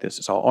punch just like this.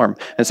 It's all arm,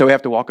 and so we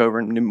have to walk over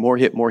and do more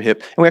hip, and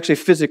we actually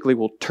physically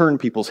will turn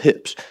people's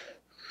hips,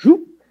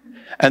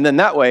 and then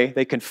that way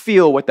they can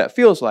feel what that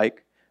feels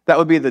like. That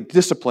would be the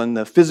discipline,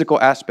 the physical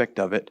aspect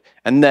of it.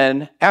 And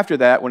then after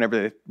that,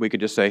 we could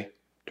just say,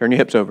 turn your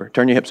hips over,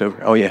 turn your hips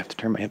over. Oh yeah, I have to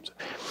turn my hips over.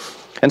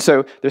 And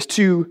so there's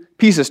 2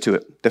 pieces to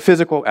it, the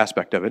physical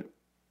aspect of it, and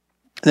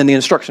then the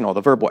instructional,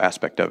 the verbal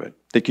aspect of it,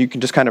 that you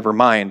can just kind of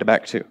remind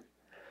back to.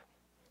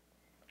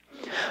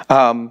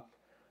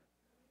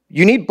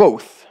 You need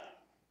both.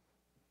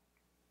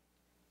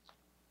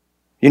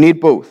 You need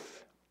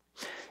both.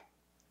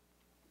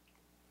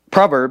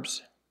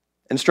 Proverbs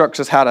instructs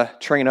us how to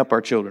train up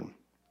our children.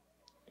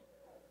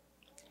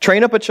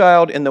 Train up a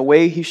child in the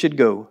way he should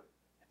go.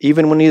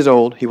 Even when he is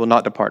old, he will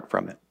not depart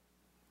from it.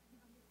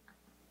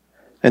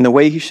 And the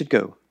way he should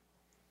go.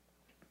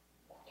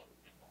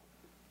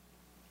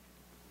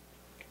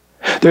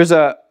 There's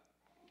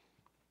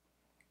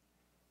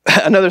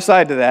another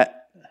side to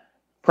that.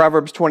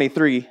 Proverbs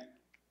 23.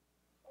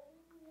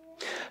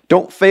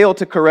 Don't fail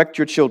to correct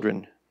your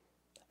children.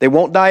 They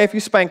won't die if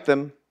you spank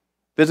them.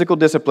 Physical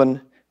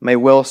discipline may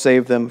well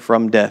save them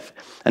from death.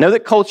 I know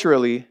that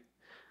culturally,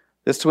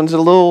 this one's a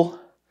little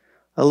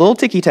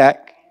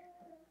ticky-tack.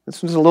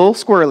 This one's a little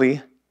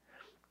squirrely.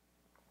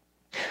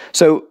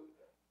 So,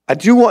 I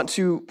do want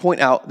to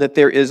point out that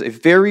there is a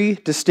very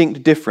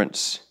distinct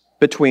difference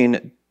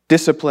between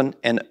discipline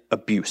and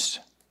abuse.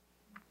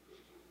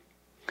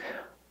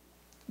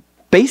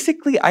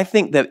 Basically, I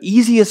think the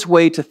easiest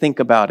way to think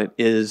about it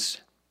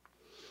is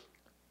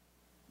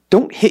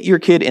don't hit your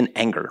kid in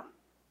anger.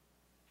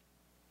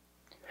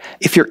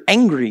 If you're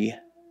angry,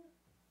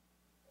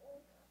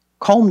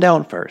 calm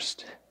down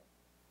first,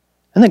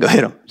 and then go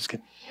hit them. Just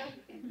kidding.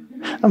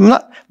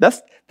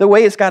 That's the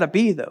way it's got to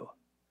be, though.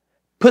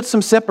 Put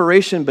some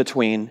separation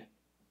between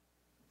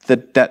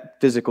that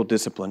physical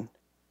discipline.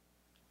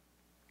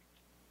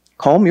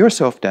 Calm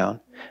yourself down,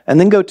 and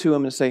then go to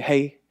him and say,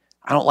 hey,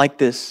 I don't like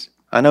this.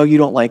 I know you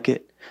don't like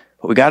it,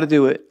 but we got to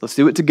do it. Let's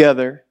do it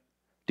together.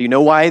 Do you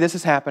know why this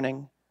is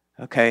happening?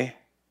 Okay.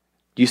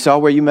 You saw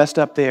where you messed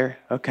up there?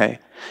 Okay.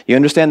 You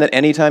understand that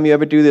anytime you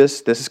ever do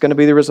this, this is going to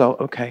be the result?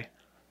 Okay.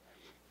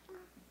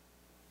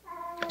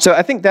 So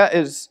I think that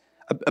is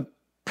a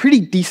pretty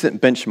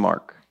decent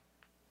benchmark.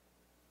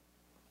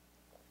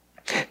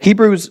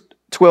 Hebrews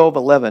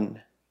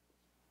 12:11.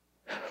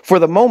 For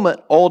the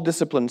moment, all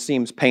discipline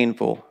seems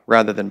painful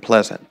rather than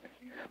pleasant,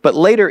 but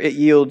later it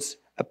yields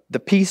the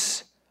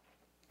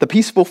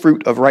peaceful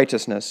fruit of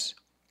righteousness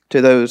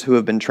to those who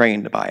have been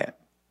trained by it.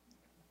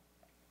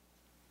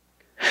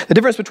 The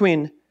difference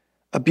between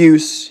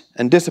abuse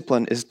and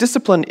discipline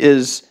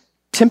is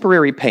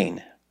temporary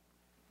pain.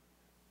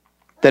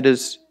 That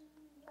is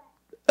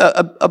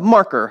a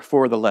marker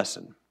for the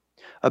lesson.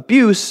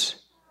 Abuse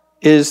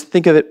is,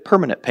 think of it,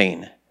 permanent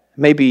pain.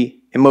 Maybe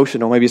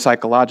emotional, maybe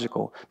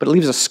psychological, but it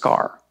leaves a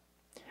scar.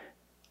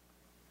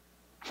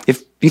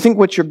 If you think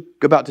what you're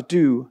about to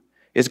do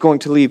is going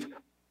to leave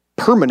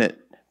permanent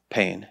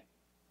pain,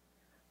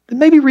 then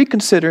maybe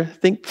reconsider,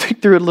 think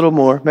through it a little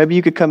more. Maybe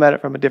you could come at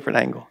it from a different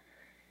angle.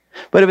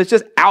 But if it's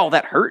just, ow,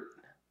 that hurt,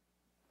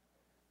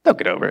 they'll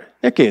get over it.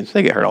 They're kids.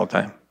 They get hurt all the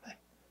time.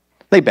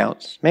 They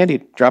bounce.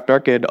 Mandy dropped our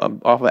kid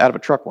out of a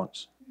truck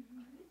once.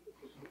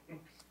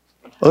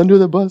 Under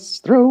the bus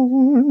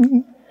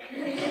thrown,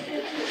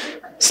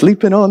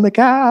 sleeping on the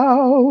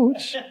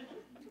couch.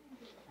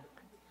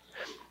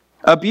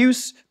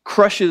 Abuse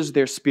crushes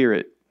their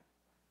spirit.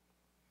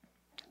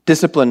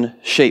 Discipline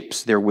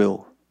shapes their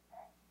will.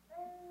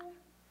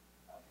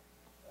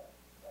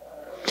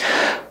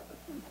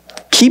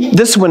 Keep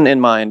this one in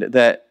mind,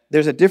 that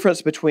there's a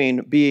difference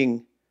between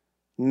being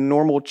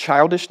normal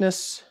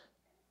childishness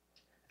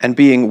and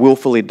being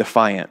willfully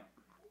defiant.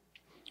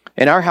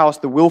 In our house,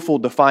 the willful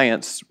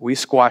defiance, we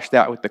squash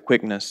that with the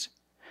quickness.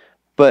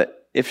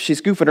 But if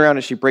she's goofing around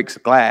and she breaks a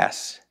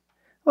glass,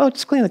 well,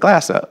 just clean the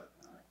glass up.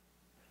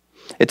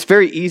 It's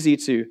very easy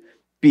to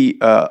be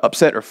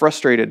upset or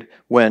frustrated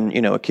when,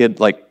 a kid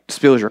like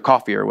spills your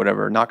coffee or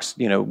whatever, knocks,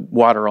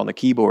 water on the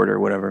keyboard or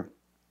whatever.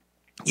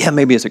 Yeah,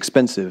 maybe it's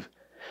expensive,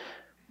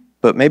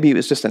 but maybe it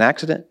was just an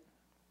accident.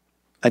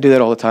 I do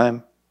that all the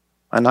time.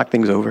 I knock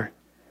things over.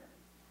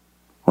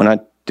 When I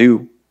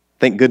do,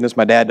 thank goodness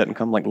my dad doesn't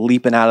come like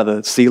leaping out of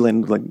the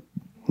ceiling like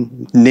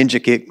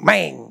ninja kick,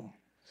 bang.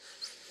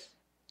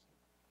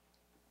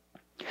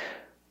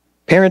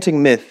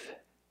 Parenting myth.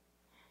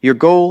 Your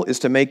goal is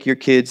to make your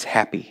kids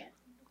happy.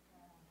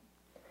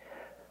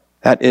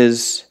 That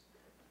is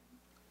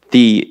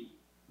the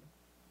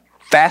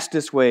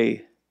fastest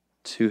way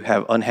to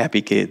have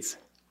unhappy kids.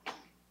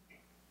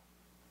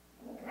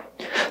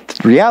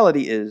 The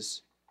reality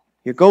is,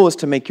 your goal is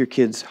to make your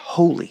kids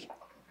holy.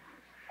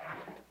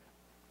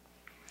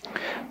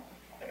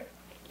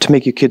 To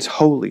make your kids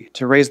holy,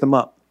 to raise them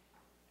up.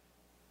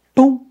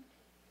 Boom.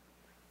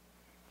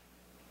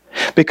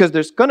 Because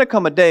there's going to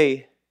come a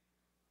day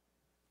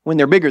when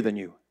they're bigger than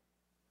you.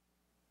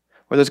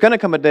 Or there's going to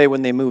come a day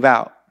when they move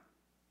out.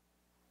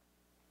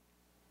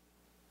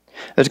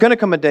 There's going to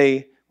come a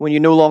day when you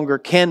no longer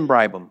can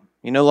bribe them.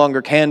 You no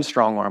longer can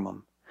strong-arm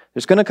them.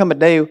 There's going to come a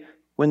day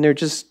when they're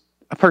just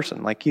a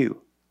person like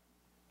you.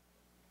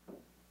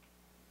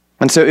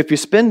 And so if you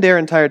spend their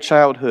entire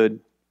childhood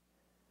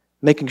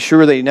making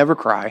sure they never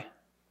cry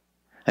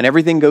and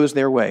everything goes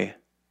their way,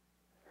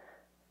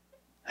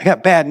 I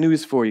got bad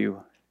news for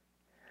you.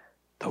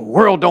 The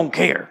world don't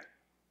care.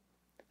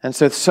 And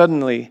so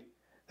suddenly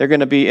they're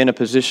going to be in a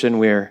position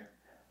where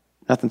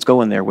nothing's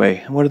going their way.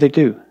 And what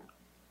do?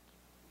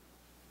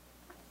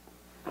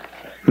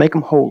 Make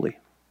them holy.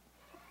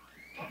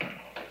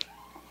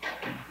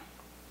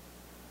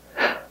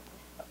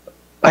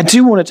 I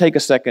do want to take a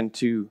second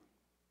to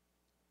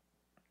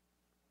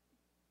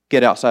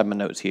get outside my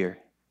notes here,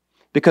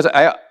 because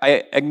I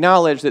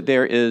acknowledge that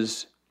there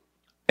is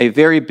a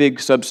very big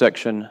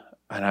subsection,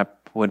 and I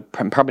would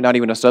probably not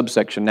even a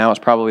subsection now, it's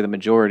probably the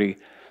majority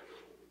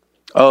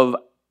of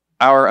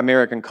our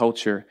American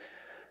culture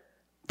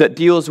that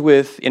deals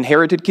with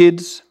inherited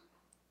kids,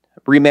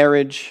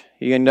 remarriage.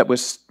 You end up with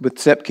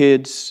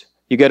stepkids.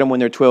 You get them when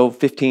they're 12,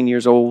 15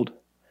 years old.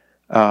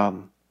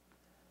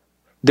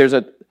 There's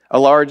a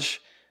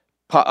large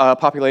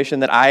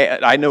population that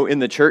I know in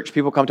the church.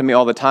 People come to me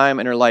all the time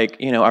and are like,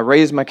 I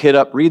raised my kid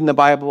up reading the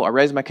Bible. I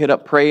raised my kid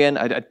up praying.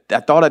 I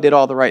thought I did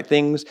all the right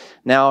things.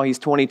 Now he's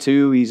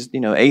 22. He's,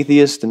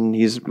 atheist, and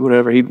he's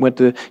whatever. He went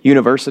to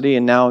university,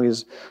 and now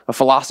he's a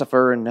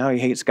philosopher, and now he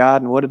hates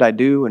God. And what did I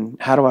do? And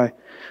how do I?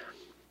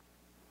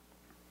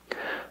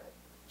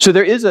 So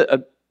there is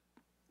a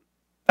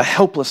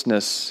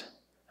helplessness,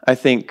 I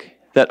think,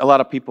 that a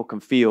lot of people can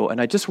feel, and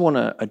I just want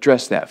to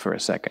address that for a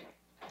second.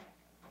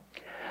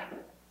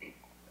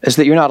 Is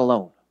that you're not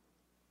alone.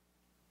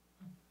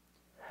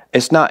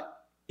 It's not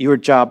your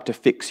job to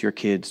fix your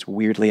kids,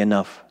 weirdly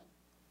enough.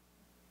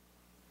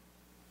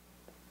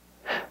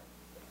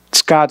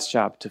 It's God's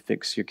job to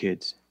fix your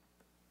kids.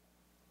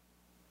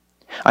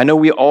 I know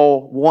we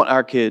all want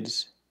our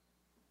kids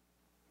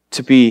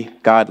to be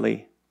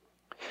godly,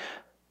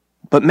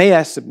 but may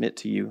I submit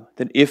to you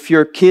that if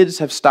your kids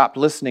have stopped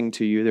listening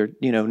to you, they're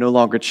no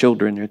longer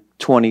children, they're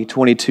 20,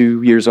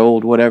 22 years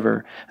old,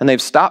 whatever, and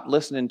they've stopped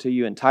listening to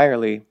you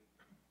entirely,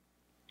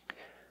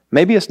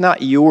 maybe it's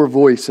not your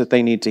voice that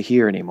they need to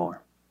hear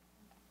anymore.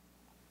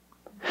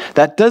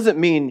 That doesn't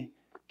mean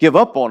give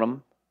up on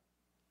them,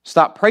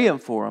 stop praying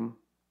for them,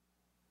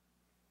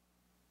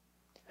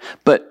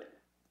 but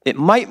it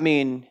might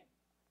mean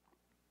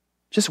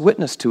just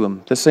witness to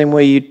them the same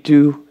way you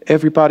do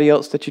everybody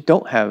else that you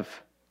don't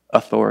have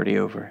authority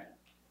over.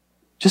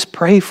 Just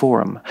pray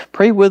for them.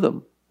 Pray with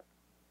them.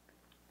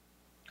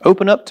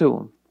 Open up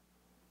to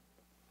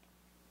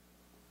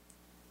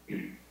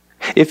them.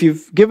 If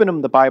you've given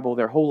them the Bible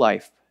their whole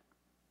life,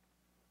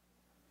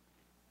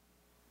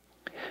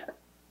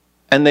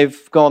 and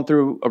they've gone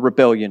through a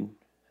rebellion,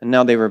 and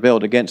now they've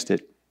rebelled against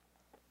it,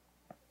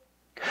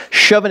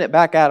 shoving it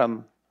back at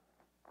them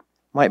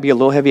might be a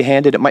little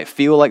heavy-handed. It might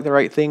feel like the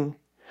right thing,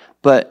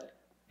 but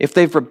if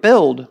they've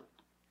rebelled,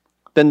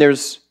 then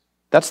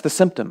that's the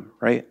symptom,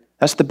 right?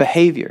 That's the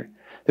behavior.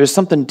 There's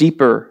something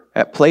deeper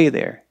at play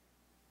there.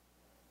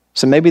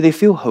 So maybe they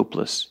feel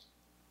hopeless.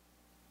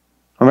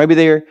 Or maybe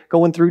they're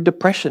going through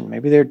depression.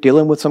 Maybe they're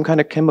dealing with some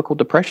kind of chemical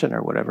depression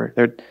or whatever.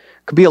 There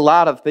could be a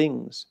lot of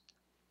things.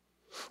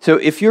 So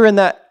if you're in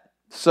that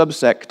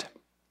subsect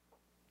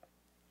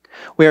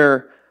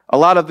where a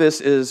lot of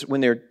this is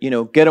when they're,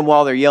 get them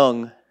while they're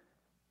young,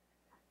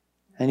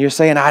 and you're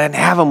saying, I didn't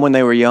have them when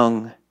they were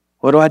young.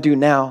 What do I do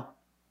now?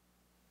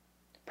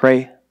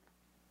 Pray.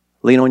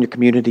 Lean on your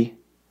community.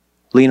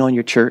 Lean on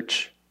your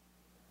church.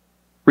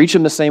 Reach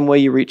them the same way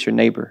you reach your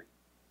neighbor.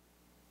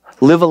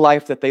 Live a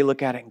life that they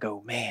look at it and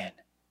go, man,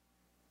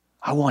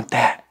 I want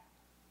that.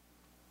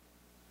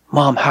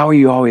 Mom, how are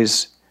you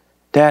always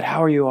Dad,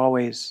 how are you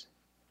always?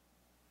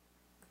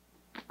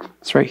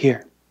 It's right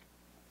here.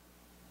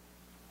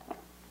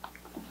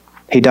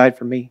 He died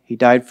for me. He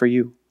died for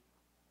you.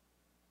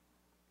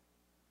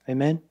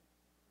 Amen?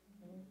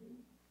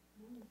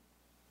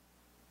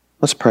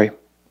 Let's pray.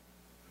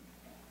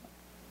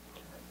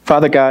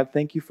 Father God,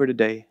 thank you for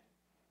today.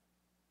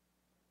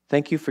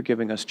 Thank you for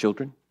giving us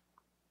children.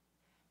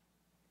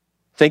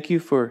 Thank you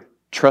for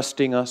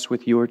trusting us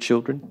with your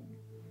children.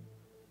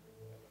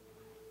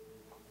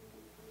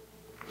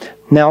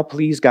 Now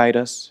please guide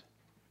us,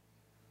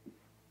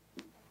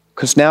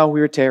 because now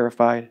we're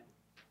terrified.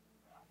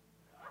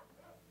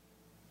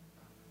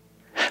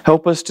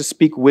 Help us to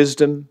speak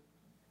wisdom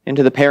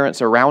into the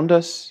parents around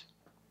us.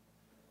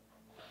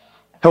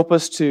 Help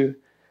us to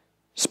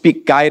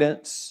speak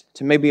guidance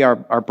to maybe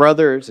our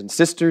brothers and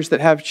sisters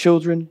that have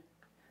children,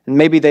 and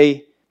maybe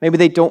they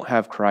don't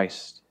have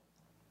Christ.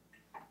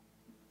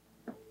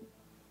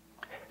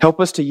 Help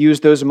us to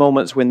use those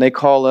moments when they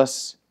call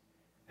us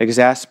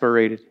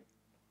exasperated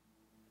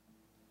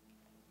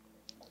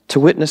to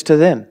witness to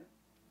them.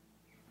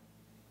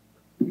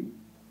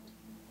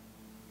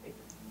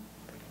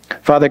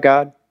 Father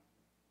God,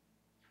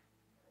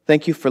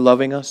 thank you for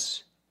loving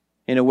us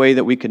in a way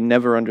that we could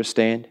never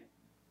understand.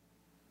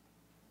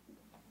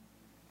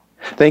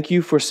 Thank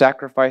you for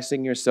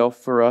sacrificing yourself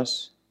for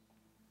us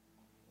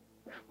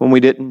when we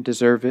didn't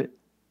deserve it.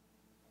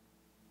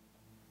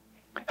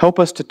 Help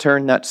us to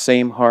turn that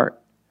same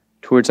heart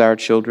towards our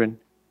children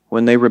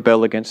when they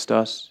rebel against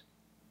us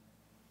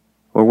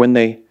or when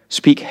they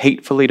speak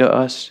hatefully to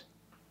us,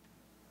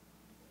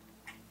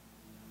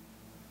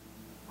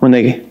 when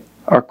they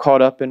are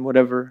caught up in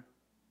whatever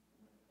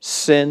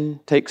sin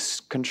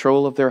takes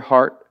control of their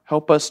heart.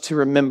 Help us to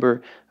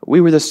remember we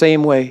were the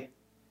same way.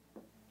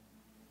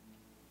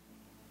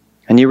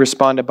 And you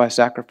responded by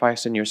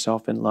sacrificing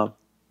yourself in love.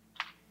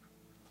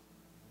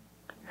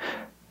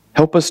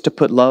 Help us to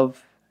put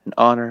love and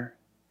honor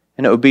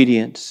and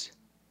obedience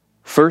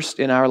first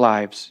in our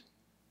lives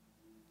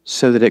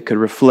so that it could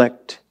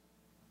reflect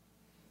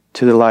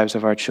to the lives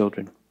of our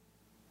children.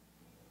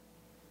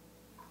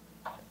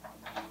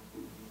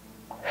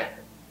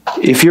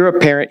 If you're a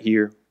parent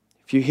here,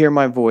 if you hear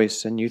my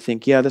voice and you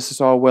think, yeah, this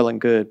is all well and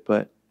good,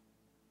 but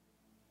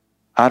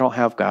I don't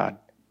have God.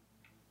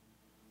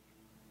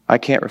 I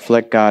can't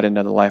reflect God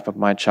into the life of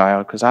my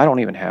child because I don't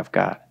even have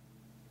God.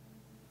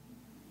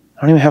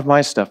 I don't even have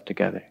my stuff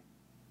together.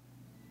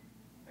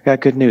 I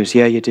got good news.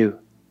 Yeah, you do.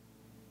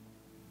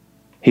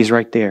 He's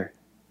right there.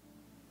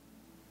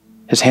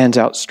 His hand's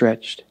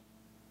outstretched.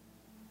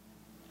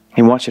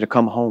 He wants you to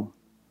come home.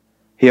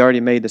 He already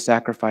made the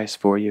sacrifice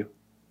for you.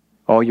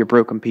 All your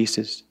broken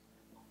pieces.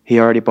 He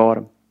already bought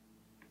them.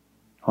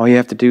 All you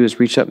have to do is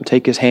reach up and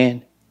take his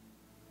hand.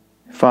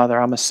 Father,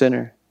 I'm a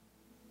sinner,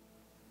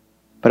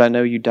 but I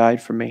know you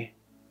died for me.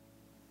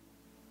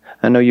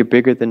 I know you're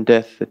bigger than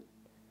death, that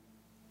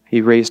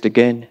he raised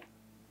again.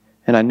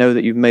 And I know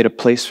that you've made a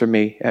place for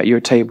me at your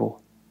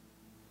table.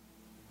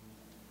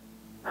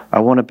 I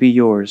want to be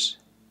yours.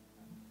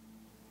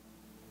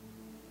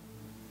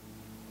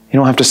 You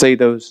don't have to say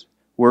those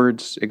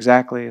words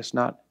exactly. It's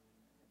not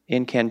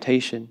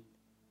incantation.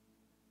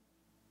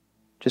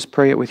 Just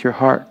pray it with your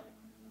heart.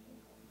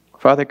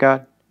 Father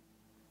God,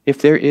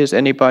 if there is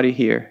anybody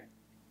here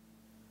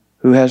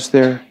who has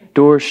their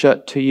door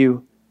shut to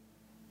you,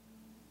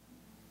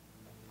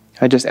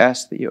 I just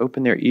ask that you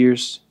open their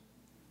ears,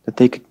 that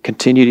they could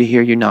continue to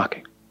hear you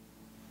knocking.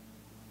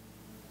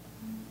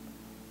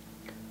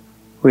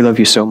 We love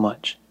you so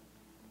much.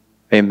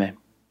 Amen.